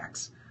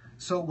contracts.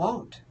 So it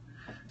won't.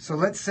 So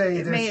let's say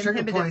It may there's trigger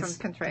inhibit it points.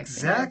 from contracting.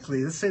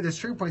 Exactly. Let's say there's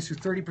trigger points through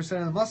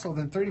 30% of the muscle,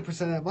 then 30%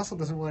 of that muscle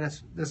doesn't want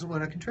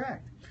to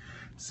contract.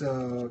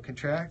 So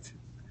contract,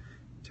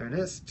 turn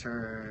this,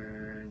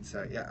 turn.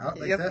 So yeah, out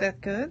like Yep, that. that's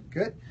good.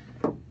 Good.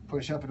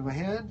 Push up into my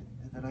hand,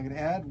 and then I'm going to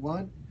add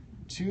 1,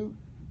 2,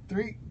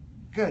 3.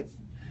 Good.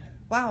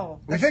 Wow.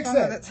 We that's fixed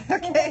strong. it.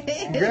 That's-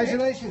 Okay.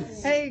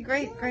 Congratulations. Hey,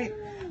 great.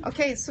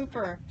 Okay,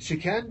 super. She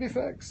can be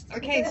fixed.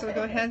 Okay, so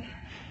go ahead.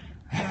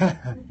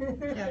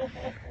 Yeah.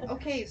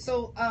 Okay,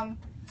 so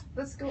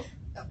let's go.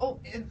 Oh,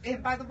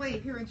 and by the way,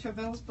 here in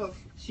Chauvel's book,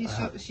 she's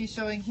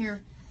showing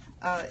here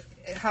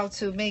how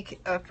to make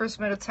a first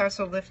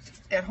metatarsal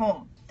lift at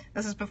home.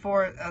 This is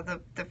before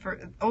the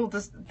first. Oh,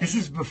 This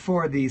is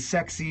before the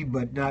sexy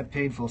but not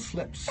painful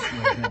slips.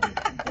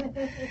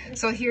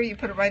 So here you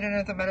put it right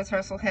under the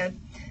metatarsal head.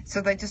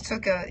 So they just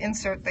took a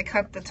insert, they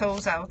cut the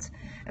toes out,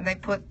 and they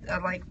put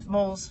like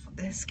mole's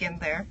skin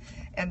there,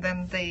 and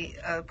then they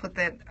put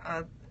that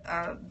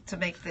to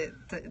make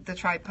the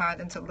tripod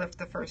and to lift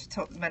the first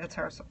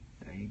metatarsal.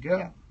 There you go.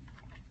 Yeah.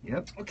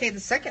 Yep. Okay, the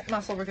second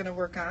muscle we're going to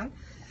work on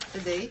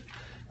today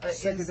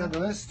Second is on the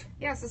list,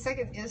 yes, the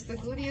second is the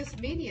gluteus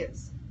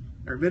medius.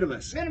 or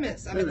minimus.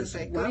 Minimus, I'm going to Minimus.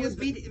 say Why gluteus would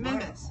the-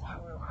 minimus,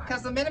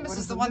 because the minimus What is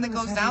does the the one that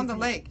minimus goes have down the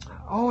anything- leg.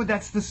 Oh,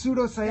 that's the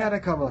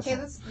pseudosciatica muscle.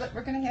 Okay,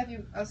 we're going to have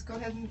you us go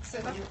ahead and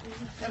sit up,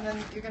 and then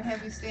you're going to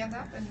have you stand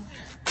up, and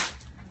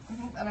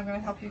I'm going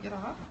to help you get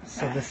off.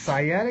 So the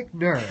sciatic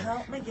nerve,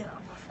 Help me get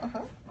up.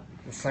 Uh-huh.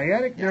 the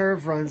sciatic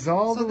nerve runs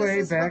all So the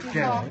way this is what back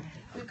down.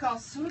 We call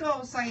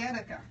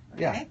pseudo-sciatica.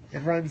 Okay? Yeah, it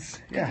runs.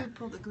 Yeah. Could you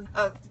pull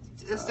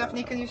the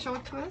Stephanie, can you show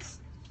it to us?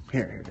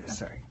 Here it is.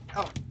 Sorry.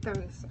 Oh, there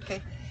it is.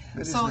 Okay.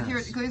 It is So nice. here,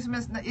 gluteus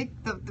medius,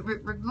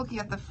 we're looking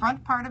at the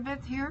front part of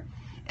it here,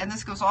 and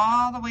this goes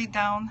all the way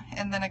down,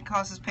 and then it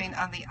causes pain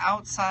on the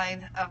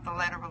outside of the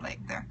lateral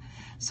leg there.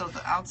 So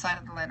the outside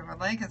of the lateral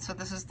leg, and so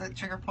this is the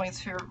trigger points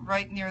here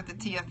right near the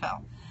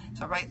TFL,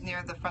 so right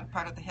near the front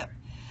part of the hip.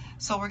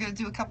 So we're going to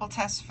do a couple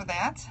tests for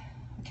that,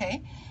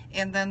 okay?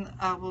 And then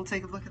we'll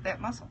take a look at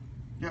that muscle.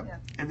 Yep. Yeah.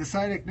 And the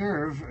sciatic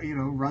nerve,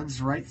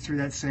 runs right through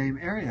that same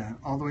area,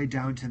 all the way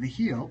down to the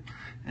heel,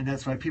 and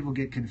that's why people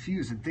get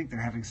confused and think they're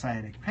having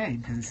sciatic pain,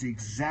 because it's the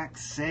exact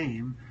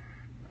same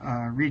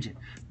region.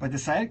 But the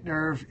sciatic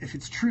nerve, if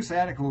it's true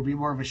sciatica, will be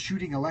more of a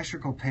shooting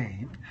electrical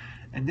pain,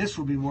 and this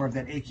will be more of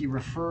that achy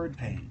referred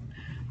pain.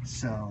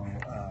 So,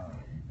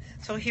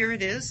 So here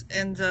it is,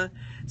 and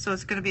so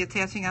it's going to be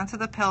attaching onto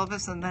the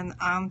pelvis and then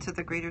onto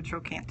the greater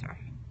trochanter.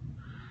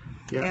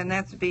 yeah. And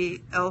that's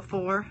be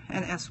L4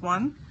 and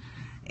S1.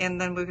 And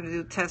then we're going to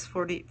do test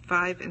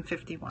 45 and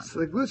 51. So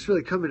the glutes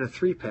really come in a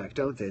 3-pack,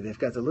 don't they? They've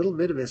got the little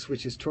minimus,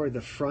 which is toward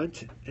the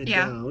front and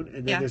Yeah. down, and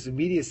then Yeah. there's the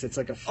medius that's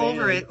like a fan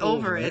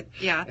Over it,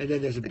 yeah. And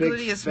then there's a The big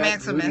gluteus fat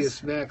maximus.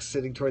 gluteus max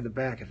sitting toward the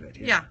back of it.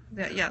 Yeah,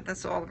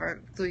 that's all of our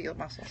gluteal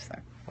muscles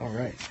there. All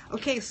right.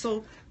 Okay,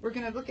 so we're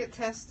going to look at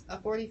test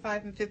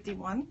 45 and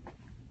 51.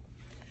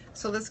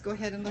 So let's go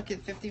ahead and look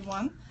at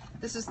 51.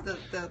 This is the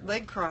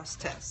leg cross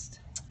test.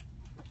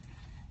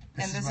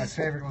 This And is this my is-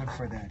 favorite one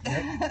for that.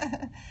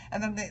 Yep.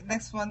 And then the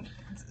next one,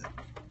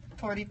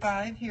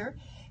 45 here,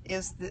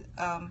 is the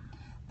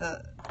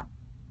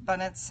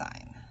Bonnet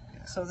sign.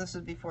 So this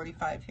would be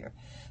 45 here.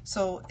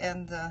 So,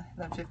 and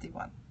then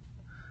 51.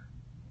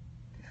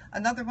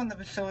 Another one that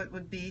would show it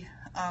would be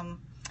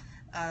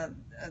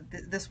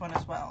this one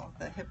as well,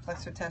 the hip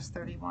flexor test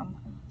 31.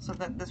 So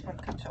that this one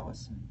could show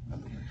us.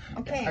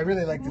 Okay. I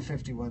really like the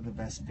 51 the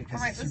best because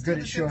All right, it's let's good do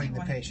at the showing the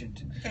 51.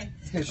 patient. Okay.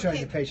 It's good at showing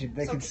Okay, the patient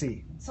they so- can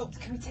see. So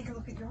can we take a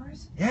look at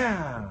yours?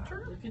 Yeah.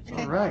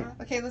 Okay. All right.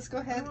 Okay, let's go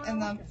ahead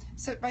and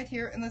sit right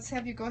here, and let's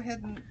have you go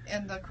ahead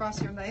and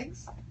cross your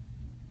legs.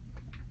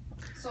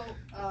 So,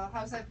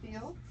 how's that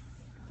feel?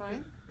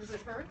 Fine. Does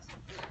it hurt?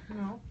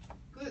 No.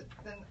 Good.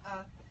 Then,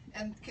 not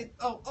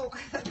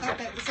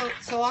that.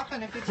 So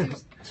often if you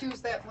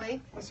choose that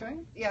way, That's right.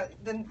 yeah,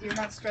 then you're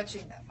not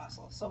stretching that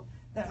muscle. So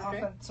then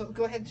Okay. often, so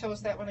go ahead and show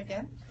us that one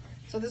again.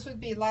 So this would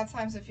be a lot of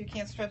times if you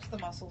can't stretch the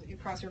muscle, you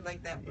cross your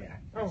leg that way. Yeah.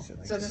 Oh, So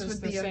like- So this this is would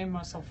the be a- same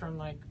muscle from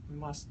like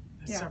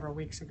Yeah. several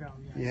weeks ago.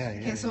 Yes. Yeah, yeah.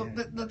 Okay, so yeah.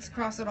 but let's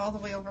cross it all the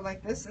way over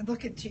like this and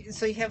look at you.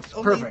 So you have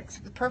only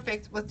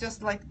perfect with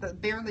just like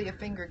barely a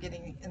finger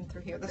getting in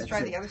through here. Let's That's try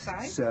it. the other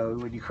side. So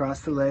when you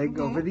cross the leg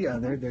Mhm, over the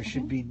other, there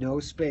should be no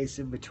space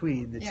in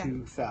between the Yeah.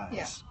 two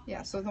thighs.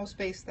 Yeah. So no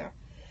space there.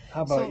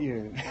 How about So-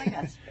 you? I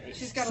got space.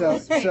 She's got a So little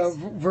space. so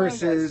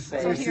versus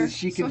So here,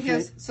 she can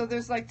so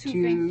there's like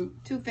two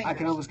two- fingers. I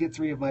can almost get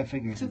 3 of my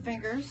fingers. Two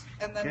fingers,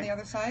 and then Okay. the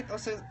other side. Oh,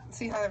 so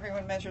see how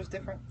everyone measures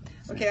different.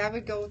 Okay, I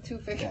would go 2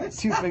 Yeah, fingers.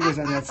 2 fingers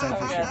on that side. I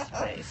for got sure.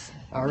 space.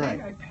 All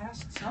right. I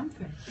passed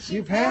something.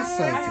 You passed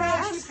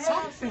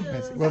something.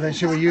 Something. Well, then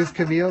should we use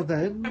Camille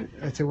then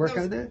to work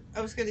No, on that? I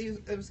was gonna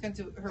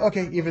do her.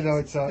 Okay, her even though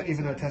legs. it's Okay, even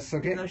so though it tests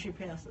okay. No, she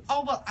passes.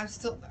 Oh well, I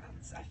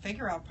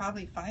figure I'll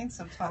probably find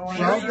some top. Oh,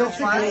 Well, you'll they'll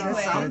find figure it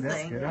out. something.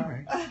 That's good. All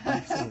right.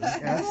 Absolutely.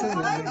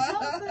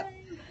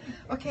 Absolutely.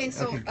 Okay,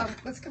 so Okay.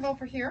 let's come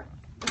over here.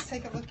 Let's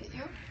take a look at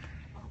you.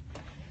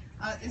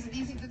 Is it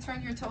easy to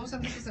turn your toes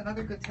in? This is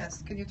another good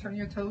test. Can you turn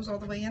your toes all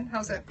the way in?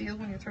 How's that feel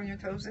when you turn your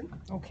toes in?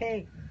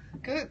 Okay.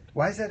 Good.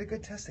 Why is that a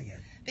good test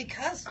again?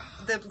 Because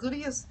the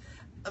gluteus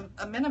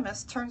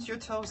minimus turns your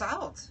toes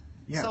out.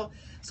 Yeah.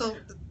 So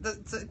the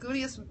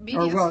gluteus Or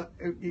medius. well,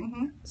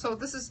 So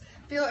this is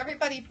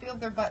everybody feel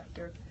their butt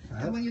here.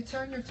 Uh-huh. And when you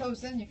turn your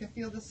toes in, you can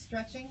feel the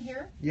stretching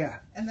here. yeah.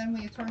 And then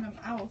when you turn them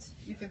out,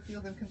 you can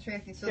feel them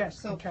contracting. So Yes,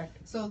 so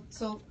contracted.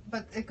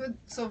 but a good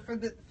so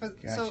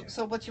Gotcha.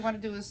 so what you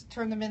want to do is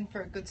turn them in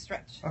for a good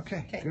stretch.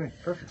 Okay. Okay. Good.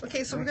 Perfect.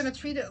 Okay, so we're Nice. going to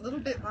treat it a little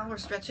bit while we're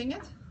stretching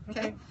it. Okay.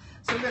 Okay.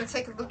 So we're going to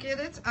take a look at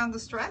it on the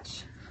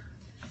stretch,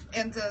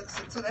 and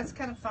so that's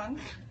kind of fun.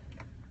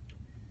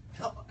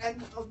 Oh,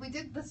 and we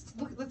did. Let's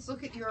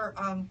look at your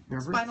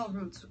Nerve spinal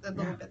roots a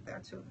little Yeah. bit there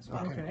too as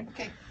well. Okay.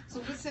 Okay, so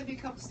let's have you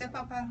step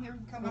up on here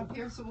and come up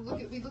here. So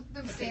we looked at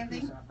them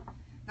standing.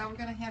 Now we're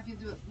going to have you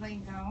do it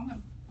laying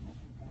down.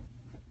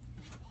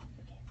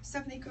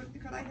 Stephanie, could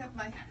I have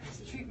my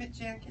treatment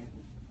jacket?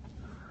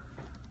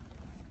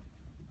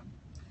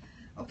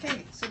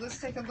 Okay, so let's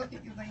take a look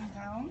at you laying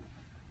down.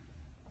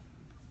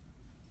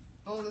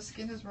 Oh, the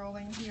skin is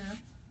rolling here.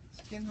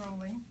 Skin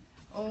rolling.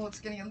 Oh, it's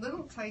getting a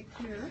little tight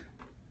here.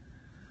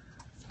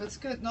 But it's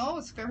good. No,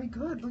 it's very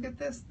good. Look at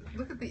this.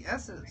 Look at the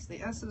S's.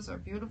 The S's are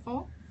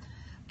beautiful.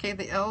 Okay,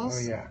 the L's.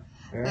 Oh yeah.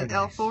 Very At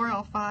nice.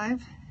 L4, L5.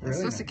 It's Really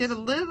supposed to nice. get a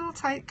little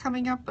tight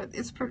coming up, but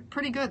it's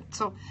pretty good.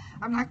 So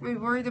I'm not going to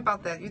be worried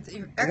about that.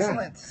 You're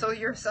excellent. So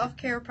your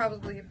self-care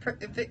probably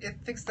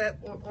fixed that,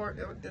 or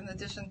in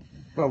addition.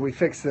 Well, we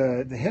fixed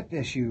the hip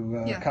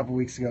issue Yeah. a couple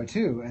weeks ago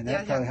too, and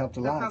that probably helped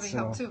a that lot. probably So.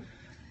 helped too.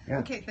 yeah.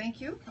 Okay,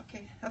 thank you.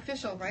 Okay,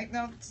 official right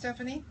now,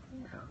 Stephanie.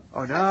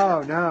 Oh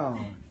no,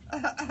 no.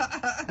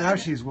 Now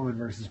she's woman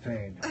versus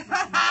pain.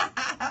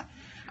 I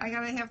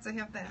gotta have to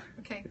have that.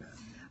 Okay.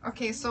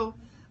 Okay, so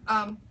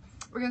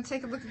we're gonna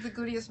take a look at the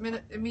gluteus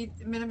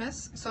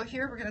minimus. So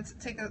here we're gonna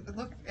take a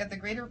look at the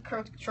greater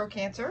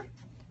trochanter,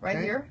 right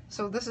Okay. here.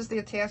 So this is the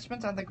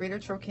attachment on the greater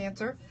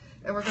trochanter,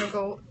 and we're gonna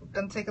go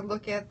and take a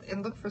look at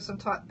and look for some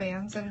taut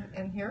bands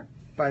in here.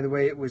 By the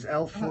way, it was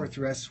L4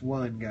 through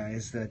S1,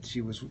 guys, that she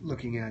was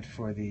looking at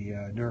for the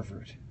nerve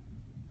root.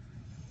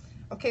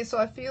 Okay, so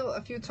I feel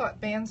a few taut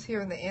bands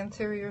here in the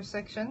anterior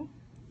section.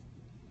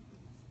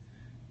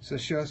 So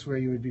show us where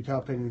you would be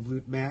palpating the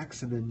glute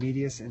max and then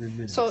medius and then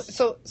minimus.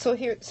 So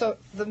here, so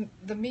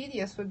the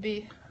medius would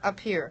be up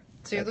here.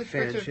 So you That look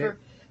fan shape?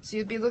 so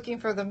you'd be looking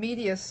for the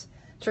medius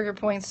trigger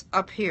points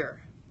up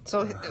here.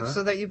 So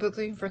so that you'd be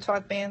looking for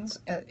taut bands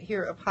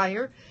here up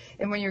higher,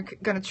 and when you're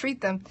going to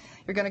treat them,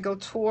 you're going to go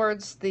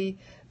towards the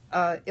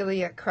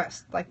iliac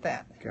crest like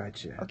that.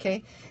 Gotcha.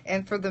 Okay,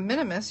 and for the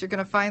minimus, you're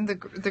going to find the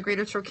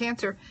greater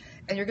trochanter,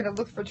 and you're going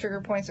to look for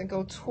trigger points and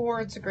go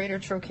towards the greater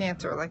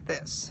trochanter like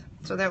this.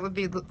 So that would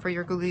be for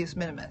your gluteus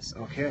minimus.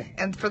 Okay.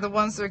 And for the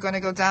ones that are going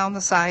to go down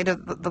the side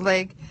of the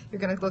leg,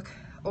 you're going to look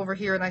over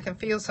here, and I can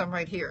feel some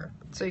right here.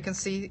 So you can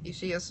see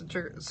she has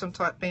some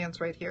taut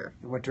bands right here.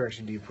 In what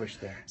direction do you push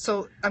there?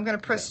 So I'm going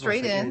to press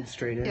straight Mostly in.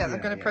 straight in? Yeah,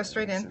 I'm going to press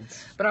straight makes in.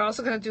 sense. But I'm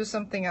also going to do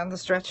something on the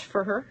stretch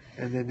for her.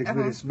 And then the Uh-huh.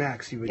 gluteus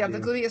max you would Yeah, do. the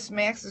gluteus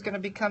max is going to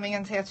be coming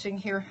and attaching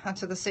here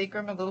onto the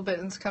sacrum a little bit,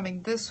 and it's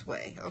coming this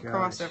way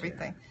across Gotcha.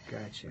 everything.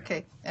 Gotcha.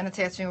 Okay, and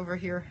attaching over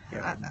here.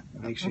 Yeah,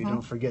 make sure you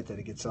don't forget that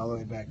it gets all the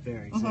way back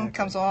there. Exactly. Mhm,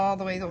 comes all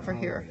the way over All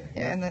the here. way,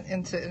 Yeah, yeah. and then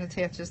and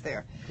attaches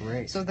there.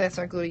 Great. So that's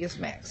our gluteus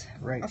max.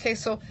 Right. Okay,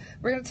 so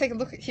we're going to take a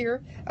look at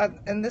here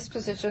in this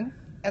position,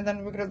 and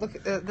then we're going to look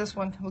at this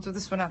one. We'll do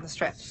this one on the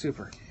stretch.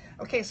 Super.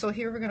 Okay, so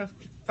here we're going to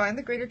find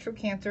the greater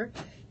trochanter,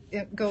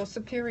 go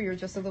superior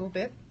just a little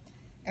bit,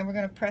 and we're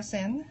going to press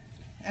in.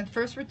 And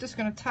first we're just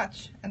going to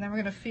touch, and then we're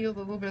going to feel a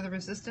little bit of the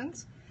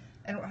resistance.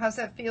 And how's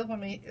that feel when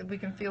we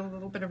can feel a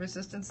little bit of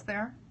resistance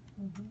there?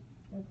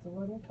 It's a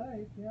little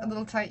tight, yeah. A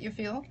little tight, you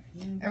feel?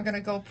 And we're going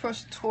to go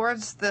push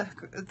towards the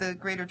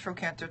greater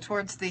trochanter,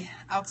 towards the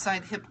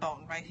outside hip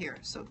bone right here.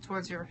 So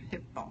towards your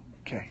hip bone.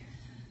 Okay.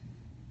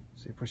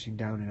 So you're pushing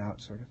down and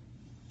out, sort of.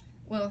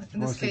 Well, in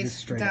this Mostly just case,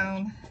 straight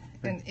down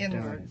and Down.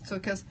 inward. So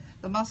because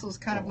the muscle is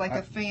kind of Oh, like I-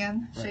 a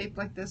fan right. shape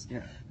like this,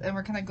 Yeah. and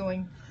we're kind of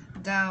going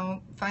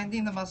down,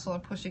 finding the muscle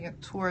and pushing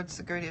it towards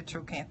the greater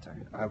trochanter.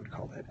 I would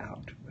call that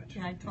out. But...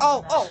 Yeah, I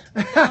told Oh,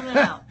 you that. Down and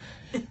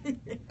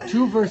out.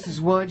 2 versus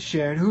 1,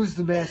 Sharon. Who's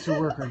the master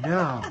worker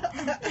now?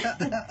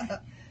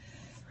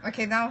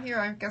 Okay, now here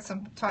I've got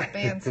some taut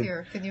bands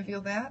here. Can you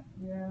feel that?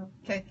 Yeah.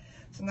 Okay,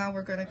 so now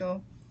we're going to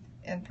go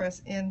and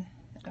press in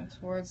and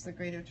towards the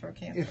greater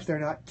trochanter. If they're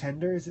not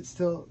tender, is it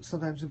still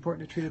sometimes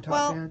important to treat a taut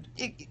Well, band?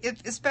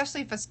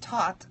 especially if it's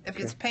taut, if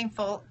it's Okay.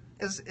 painful,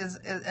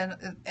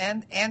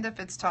 and if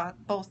it's taut,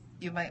 both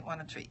you might want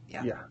to treat.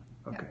 Yeah. Yeah.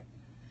 Okay.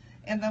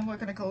 And then we're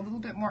going to go a little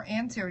bit more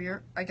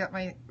anterior. I got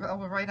my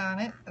elbow right on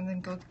it, and then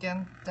go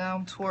again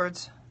down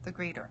towards the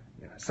greater.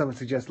 Yeah. Some would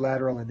suggest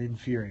lateral and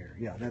inferior.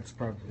 Yeah, that's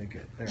probably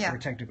good. Yeah. We're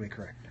technically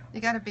correct now. You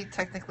got to be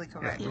technically Yeah,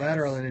 correct.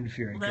 lateral and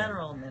inferior. good.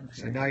 Lateral and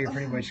So inferior. now you're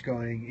pretty much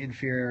going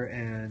inferior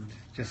and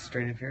just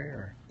straight inferior?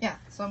 Or? Yeah.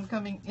 So I'm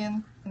coming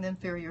in and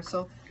inferior.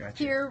 So Gotcha.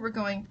 here we're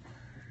going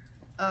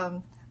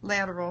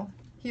lateral.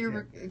 Here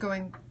Yeah. we're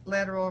going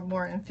lateral,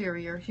 more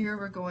inferior. Here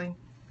we're going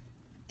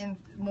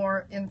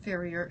more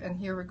inferior, and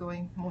here we're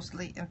going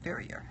mostly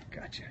inferior.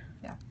 Gotcha.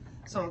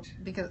 So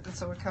Right.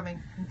 so we're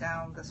coming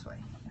down this way.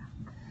 Yeah.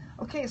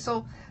 Okay,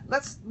 so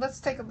let's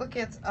take a look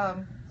at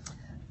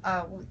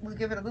we'll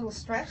give it a little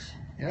stretch,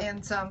 Yeah.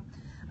 and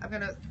I'm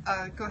gonna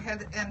go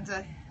ahead and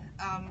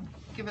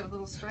give it a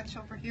little stretch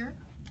over here.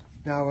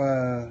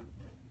 Now,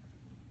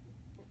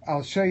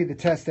 I'll show you the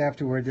test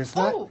afterward. There's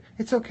not. Oh.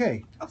 It's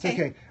okay. It's Okay.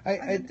 okay. I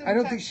I didn't do I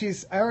don't the think test.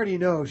 she's. I already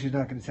know she's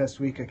not going to test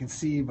weak. I can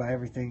see by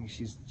everything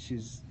she's.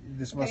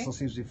 This Okay. muscle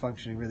seems to be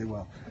functioning really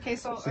well. Okay,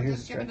 so So I'm here's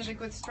just a giving it stretch. a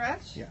good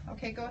stretch. Yeah.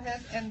 Okay, go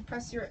ahead and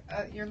press your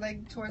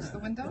leg towards the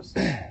windows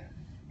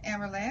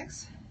and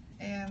relax.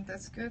 And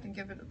that's good. And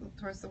give it a little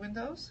towards the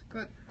windows.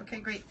 Good. Okay,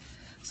 great.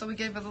 So we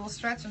gave it a little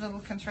stretch and a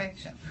little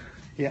contraction.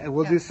 Yeah, and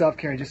we'll Yeah. do self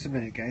care in just a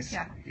minute, guys.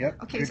 Yeah.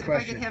 Yep. Okay, Good so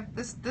question. if I could have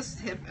this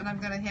hip, and I'm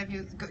going to have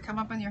you come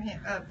up on your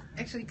hand.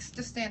 Actually,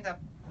 just stand up,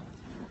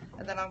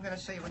 and then I'm going to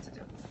show you what to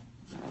do.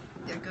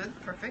 Yeah, good,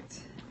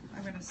 perfect.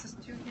 I'm going to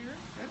assist you here.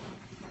 Good.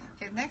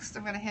 Okay, next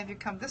I'm going to have you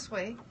come this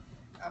way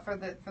for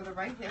the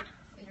right hip,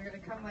 and you're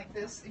going to come like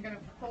this. You're going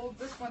to hold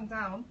this one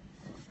down,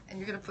 and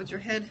you're going to put your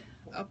head.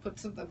 I'll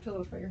put a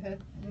pillow for your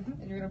head,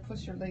 and you're going to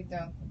push your leg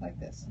down like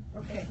this.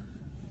 Okay.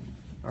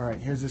 All right.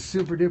 Here's a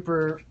super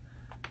duper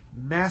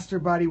master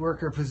body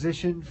worker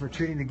position for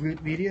treating the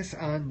glute medius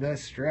on the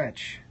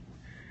stretch.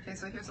 Okay,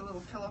 so here's a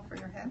little pillow for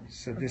your head.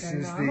 So this Okay,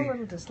 is now I'm a the.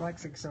 little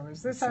dyslexic, so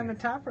is this on the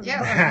top or the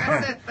Yes,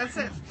 bottom? that's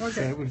it. That's it.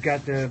 Okay. So we've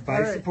got the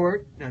body All right.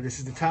 support. Now this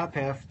is the top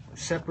half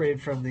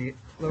separated from the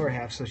lower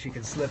half, so she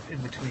can slip in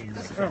between.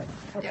 like that.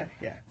 Oh, okay.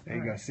 Yeah. There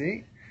you All go. right.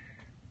 See.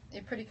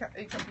 You're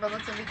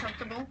relatively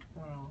comfortable.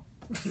 Well,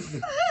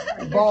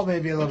 The ball may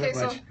be a little Okay, bit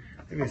so- much.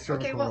 Maybe a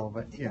cervical Okay, well, roll,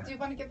 but yeah. do you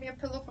want to give me a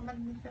pillow from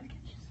underneath there?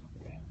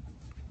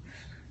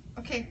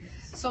 Okay,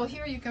 so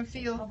here you can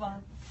feel Hold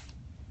on.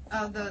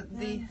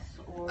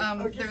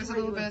 there's a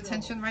little bit of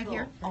tension right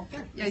here.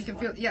 Okay. Yeah, you can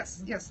feel,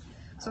 yes.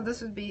 So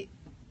this would be,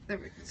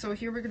 so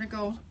here we're going to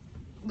go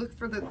look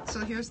for so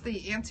here's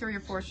the anterior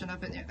portion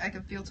of it. I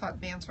can feel taut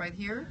bands right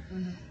here.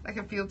 I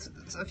can feel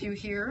a few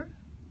here.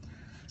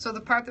 So the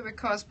part that would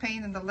cause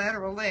pain in the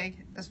lateral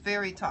leg is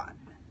very taut.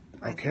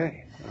 right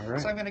Okay, all there.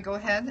 right. So I'm going to go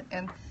ahead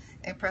and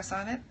press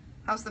on it.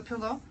 How's the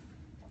pillow?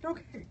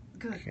 Okay.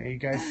 Good. Okay, you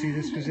guys see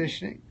this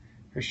positioning?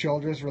 Her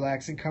shoulders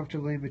relaxing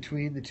comfortably in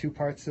between the two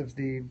parts of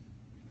the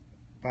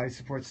body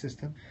support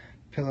system.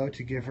 Pillow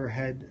to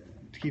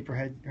keep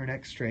her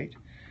neck straight.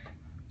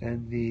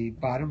 Then the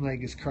bottom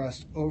leg is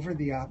crossed over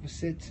the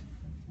opposite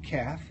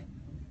calf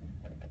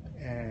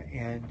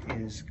and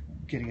is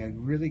getting a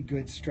really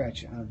good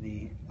stretch on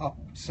the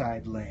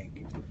upside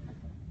leg.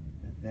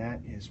 And that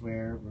is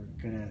where we're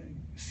going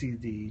to see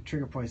the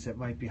trigger points that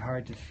might be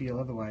hard to feel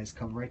otherwise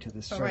come right to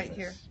the So surface. right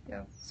here.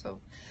 Yeah.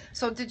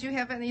 So did you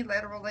have any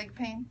lateral leg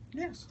pain?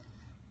 Yes.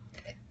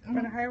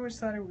 But I always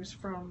thought it was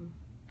from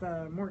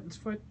the Morton's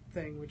foot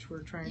thing, which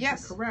we're trying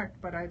Yes. to correct.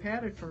 But I've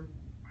had it for,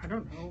 I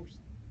don't know,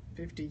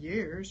 50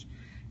 years.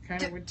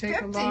 Kind of would take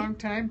 50? a long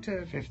time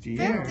to 50 you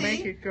know, years.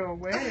 make it go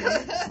away.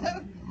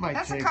 Might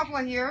That's a take couple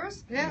of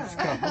years.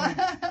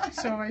 Yeah.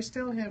 So I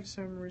still have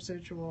some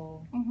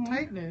residual Mhm.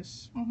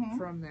 tightness Mhm.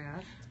 from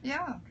that.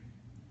 Yeah.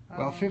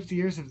 Well, 50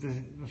 years of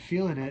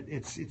feeling it,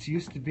 it's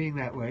used to being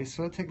that way,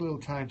 so it'll take a little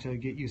time to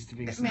get used to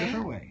being It a may.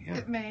 different way. Yeah,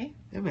 It may.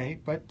 it may,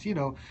 but you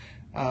know,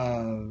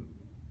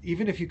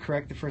 even if you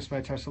correct the first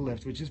metatarsal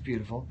lift, which is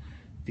beautiful,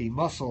 the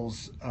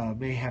muscles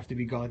may have to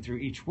be gone through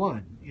each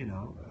one, you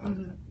know,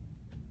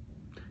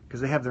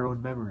 because they have their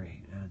own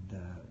memory. And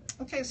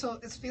Okay, so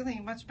it's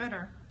feeling much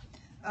better.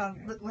 How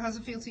does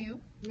it feel to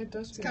you? It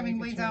does It's feel coming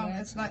like way it's down.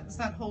 relaxing. It's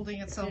not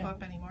holding itself Yeah.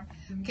 up anymore.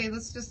 Okay,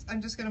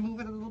 I'm just going to move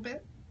it a little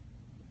bit.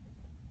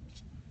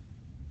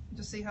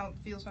 Just see how it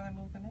feels when I'm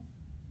moving it.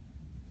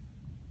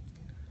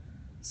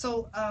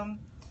 So,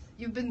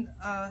 you've been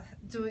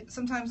doing.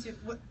 Sometimes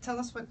tell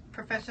us what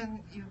profession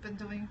you've been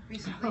doing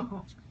recently.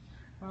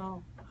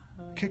 Well,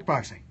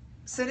 kickboxing.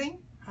 Sitting.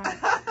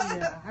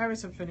 I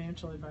was a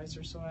financial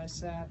advisor, so I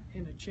sat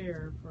in a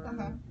chair for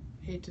Uh-huh.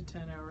 8 to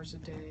 10 hours a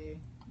day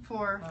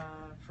For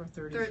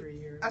 33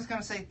 years. I was going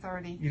to say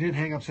 30. You didn't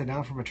hang upside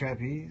down from a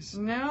trapeze.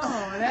 No,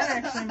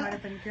 that actually might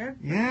have been good.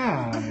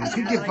 Yeah, you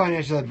could give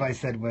financial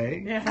advice that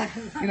way. Yeah.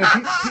 You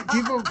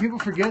know, people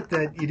forget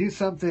that you do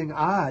something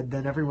odd,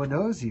 then everyone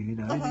knows you. You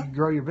know, you can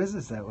grow your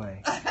business that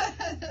way.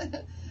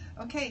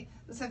 Okay,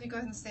 let's have you go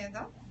ahead and stand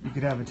up. You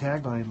could have a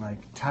tagline like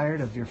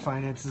 "Tired of your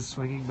finances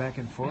swinging back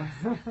and forth."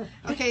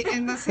 Okay,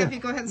 and let's have you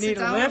go ahead and Need sit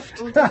a down.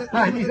 lift? We'll do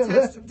I the need a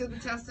test. lift. Do the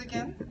test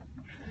again.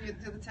 You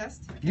do the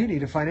test. You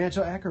need a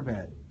financial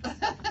acrobat.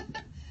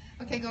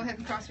 Okay, go ahead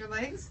and cross your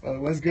legs. Well, it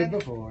was good And-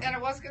 before. And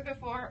it was good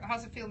before.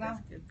 How's it feel now?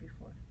 Good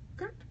before.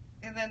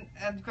 And then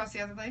cross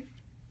the other leg.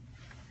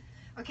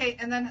 Okay,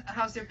 and then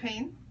how's your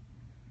pain?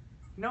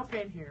 No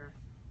pain here,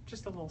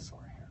 just a little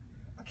sore here.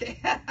 Okay.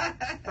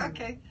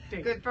 Okay.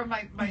 Digging. Good for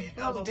my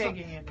elbow. So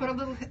digging in put a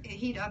there. little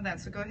heat on that.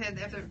 So go ahead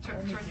after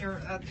turn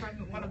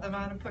one of them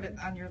on and put it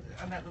on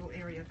that little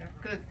area there.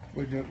 Good.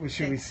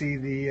 Should we see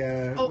the?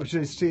 Oh.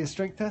 Should we see a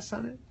strength test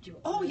on it?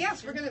 Oh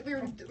yes, we're gonna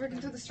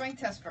do the strength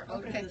test first.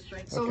 Okay, Okay. the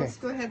strength So Okay. let's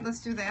go ahead. Let's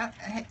do that.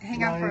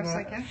 Hang on for a Line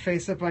up, second.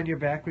 Face up on your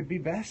back would be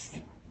best.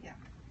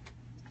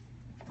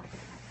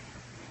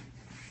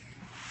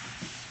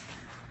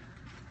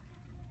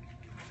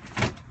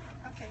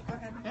 Okay, go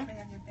ahead and lay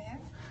on your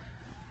back.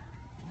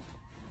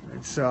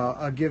 And so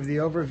I'll give the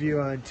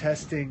overview on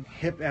testing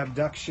hip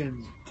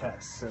abduction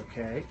tests.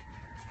 Okay.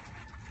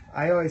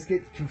 I always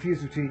get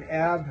confused between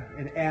ab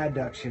and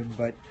adduction,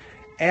 but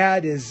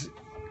add is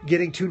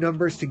getting two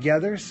numbers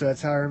together, so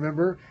that's how I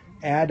remember.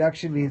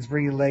 Adduction means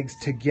bringing legs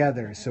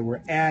together, so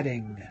we're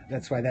adding.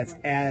 That's why that's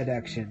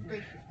adduction.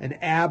 Great. And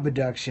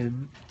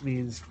abduction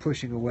means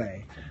pushing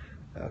away.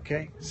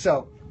 Okay,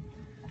 so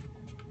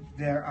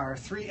there are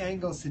three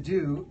angles to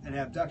do an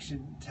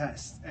abduction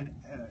test, and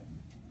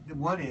the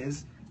one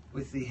is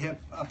with the hip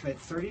up at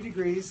 30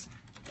 degrees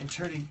and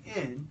turning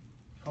in.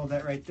 Hold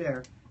that right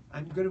there.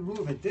 I'm going to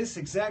move at this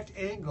exact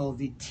angle.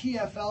 The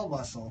TFL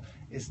muscle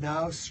is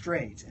now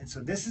straight. And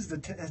so this is the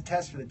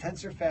test for the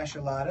tensor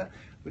fascia lata,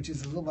 which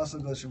is the little muscle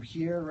that goes from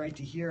here right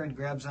to here and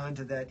grabs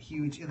onto that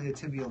huge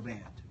iliotibial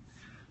band.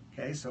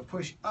 Okay, so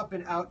push up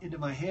and out into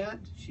my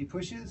hand. She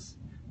pushes.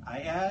 I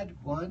add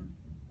 1,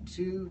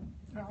 2,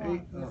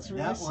 3. That's Oh,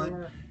 really that one.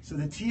 sore. So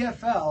the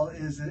TFL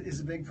is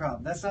a big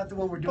problem. That's not the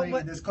one we're doing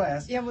in this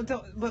class. Yeah, well,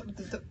 we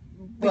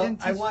Well,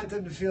 didn't I teach- want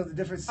them to feel the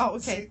difference. Oh,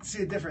 okay.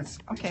 See a difference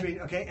Okay.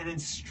 between, okay, and then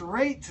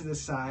straight to the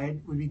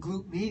side would be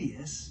glute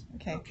medius.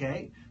 Okay.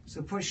 Okay,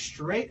 so push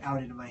straight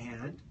out into my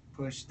hand,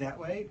 push that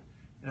way,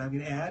 and I'm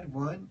going to add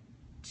 1,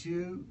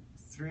 2,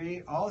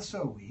 3,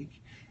 also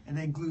weak, and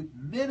then glute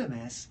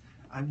minimus,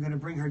 I'm going to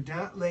bring her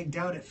leg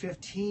down at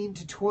 15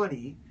 to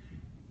 20,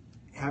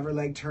 have her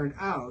leg turn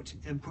out,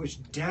 and push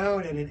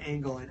down at an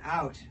angle and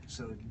out.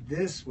 So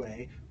this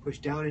way, push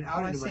down and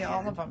out Oh, I into my see hand.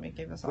 all of them. It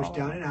gave us Push all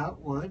down of and them.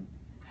 out, 1,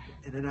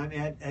 and then I'm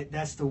at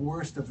that's the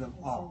worst of them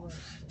all.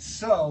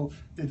 So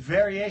the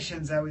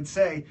variations, I would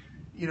say,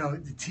 you know,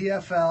 the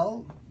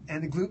TFL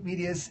and the glute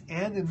medius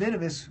and the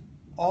minimus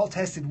all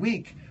tested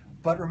weak,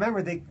 but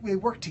remember they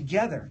work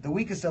together. The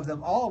weakest of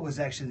them all was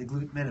actually the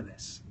glute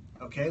minimus.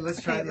 Okay,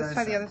 let's try Okay, the let's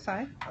other try the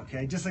side. other side.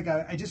 Okay, just like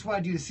I just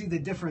wanted you to see the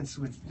difference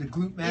with the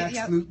glute max,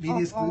 Yeah, glute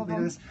medius, all glute of them.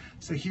 minimus.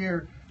 So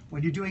here,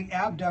 when you're doing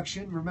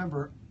abduction,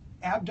 remember,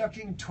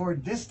 abducting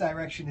toward this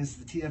direction is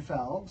the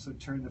TFL. So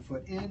turn the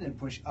foot in and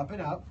push up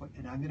and out.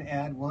 And I'm going to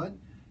add 1,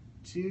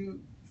 2,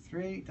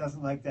 3.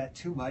 Doesn't like that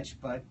too much,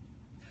 but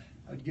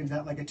I would give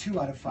that like a 2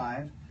 out of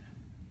 5.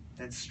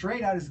 Then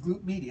straight out is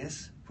glute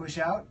medius. Push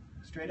out,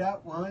 straight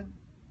out. 1,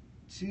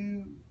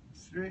 2,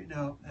 3.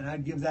 No, and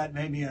I'd give that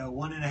maybe a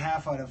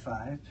 1.5 out of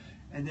 5.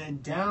 And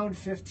then down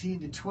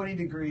 15 to 20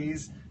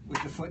 degrees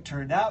with the foot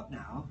turned out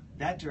now,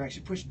 that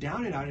direction. Push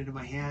down and out into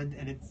my hand,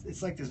 and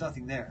it's like there's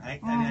nothing there. I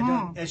mean, I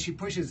don't, as she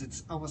pushes,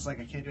 it's almost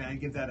like I can't do it. I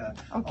give that a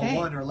Okay.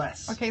 1 or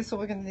less. Okay, so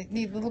we're going to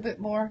need a little bit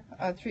more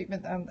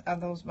treatment on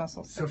those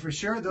muscles. So for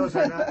sure, those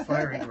are not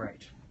firing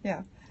right.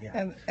 Yeah.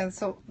 Yeah. And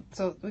so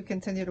we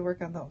continue to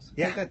work on those.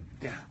 Yeah. Okay, good.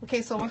 Yeah.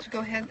 Okay, so why don't you go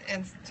ahead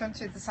and turn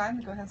to the side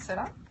and go ahead and sit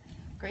up.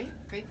 Great.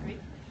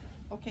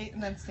 Okay,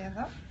 and then stand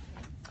up.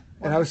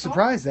 And I was Wonderful.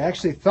 surprised. I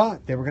actually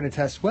thought they were going to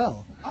test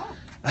well. Oh,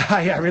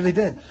 I really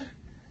did.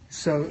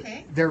 So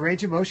Okay. their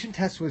range of motion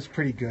test was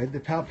pretty good. The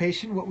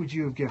palpation, what would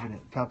you have given it?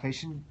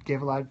 Palpation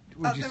gave a lot.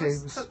 Would you say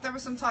it was there were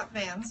some taut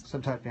bands,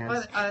 some type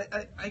bands?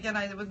 but again,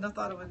 I wouldn't have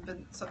thought it would have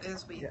been so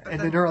as weak. Yeah. But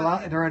And then-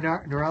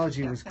 the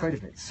neurology Yeah, was yeah. quite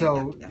a bit.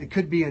 So Yeah. it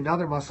could be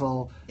another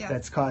muscle Yeah.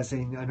 that's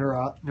causing a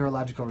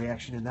neurological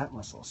reaction in that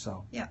muscle.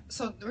 So Yeah,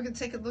 so we're going to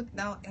take a look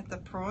now at the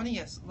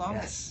peroneus,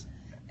 longus,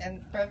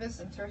 and brevis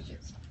and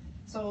tertius.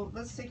 So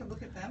let's take a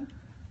look at them.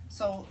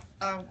 So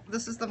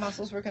this is the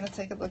muscles we're going to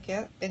take a look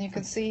at, and you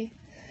can see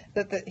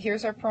that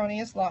here's our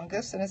peroneus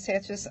longus, and it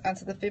attaches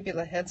onto the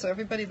fibula head. So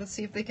everybody, let's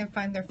see if they can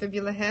find their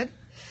fibula head.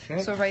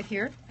 okay. So right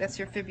here, that's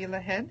your fibula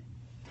head.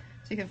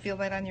 So you can feel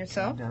that on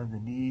yourself. Down the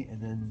knee, and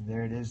then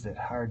there it is, that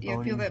hard You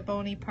bony. feel that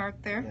bony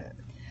part there. Yeah.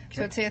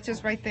 So it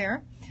attaches right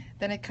there.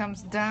 Then it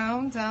comes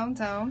down,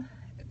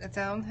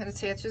 and it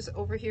attaches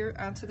over here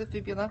onto the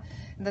fibula,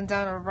 and then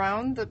down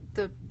around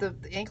the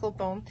ankle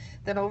bone,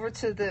 then over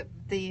to the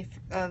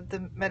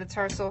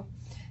metatarsal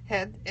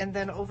head, and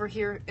then over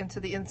here into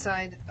the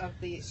inside of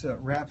the. So it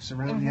wraps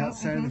around the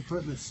outside of the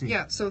foot. Let's see.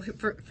 Yeah. So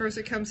first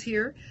it comes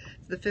here,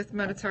 the fifth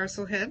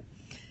metatarsal head.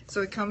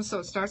 So it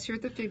starts here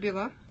at the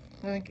fibula,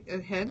 then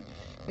head,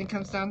 then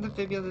comes down the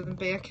fibula, then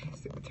back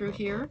through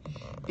here,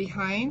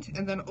 behind,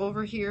 and then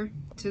over here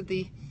to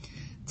the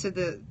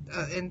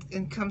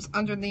and comes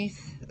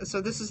underneath.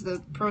 So this is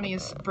the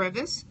peroneus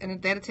brevis,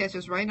 and that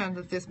attaches right on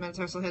the fifth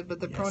metatarsal head. But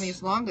the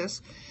peroneus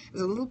longus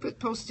is a little bit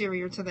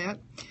posterior to that,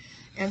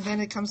 and then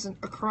it comes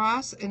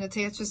across and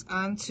attaches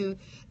onto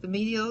the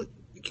medial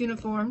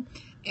cuneiform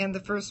and the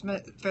first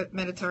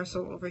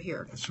metatarsal over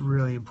here. That's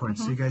really important.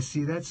 So you guys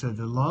see that? So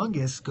the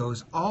longus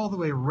goes all the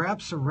way,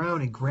 wraps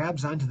around, and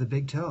grabs onto the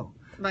big toe,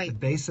 the Right,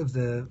 base of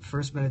the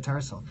first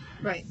metatarsal.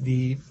 right.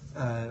 The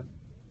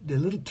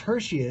little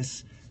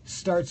tertius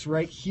starts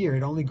right here.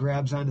 It only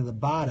grabs onto the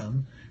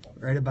bottom,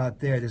 right about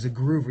there. There's a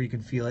groove where you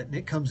can feel it, and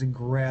it comes and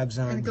grabs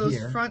on And it goes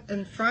here.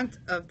 in front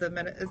of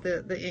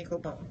the ankle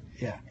bone,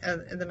 Yeah.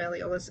 and the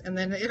malleolus, and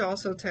then it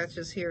also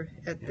attaches here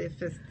at the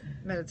fifth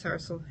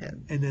metatarsal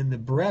head. And then the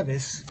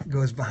brevis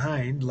goes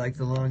behind like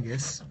the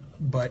longus,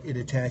 but it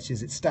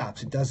attaches, it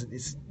stops. It doesn't,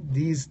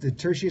 the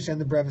tertius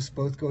and the brevis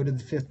both go to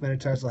the fifth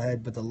metatarsal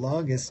head, but the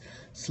longus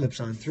slips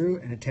on through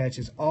and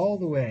attaches all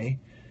the way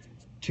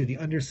to the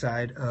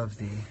underside of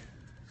the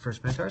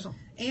first metatarsal.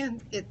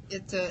 And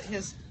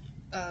his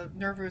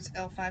nerve roots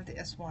L5 to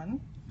S1.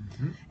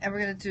 And we're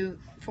going to do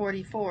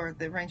 44,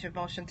 the range of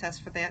motion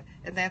test for that,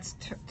 and that's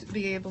to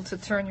be able to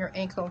turn your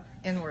ankle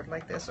inward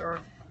like this, or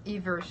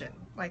eversion,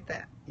 like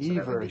that. So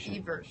that would be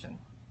Eversion. eversion.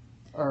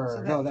 Or,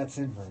 So no, that's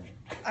inversion.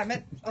 I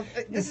meant,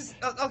 this is,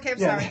 okay, I'm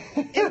Yeah.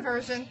 sorry.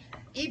 Inversion.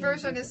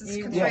 Eversion is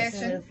its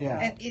contraction, Yeah.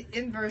 and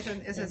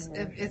inversion is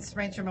its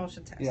range of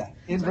motion test. Yeah, So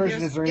inversion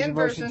here's is a range of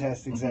motion inversion.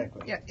 test,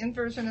 exactly. Yeah,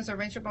 inversion is our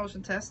range of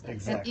motion test,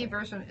 Exactly. and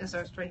eversion is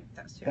our strength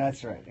test here.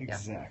 That's right,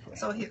 exactly.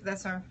 So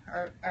that's our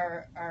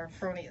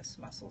peroneus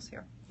muscles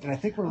here. And I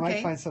think we might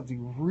Okay. find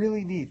something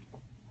really neat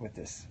with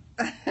this.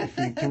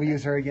 Can we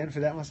use her again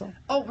for that muscle?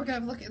 Oh, we're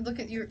gonna look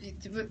at your.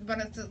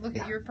 Want to look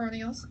at your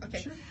peroneals?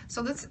 Okay. Sure.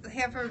 So let's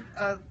have her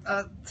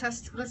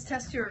test. Let's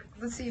test your.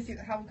 Let's see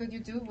how good you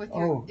do with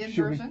your Oh,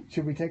 inversion.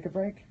 should we take a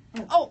break?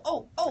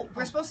 Oh!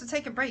 We're supposed to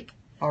take a break.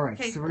 All right.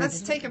 Okay, So we're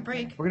let's gonna, take a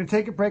break. we're going to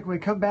take a break. When we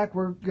come back,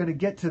 we're going to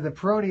get to the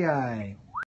peronei.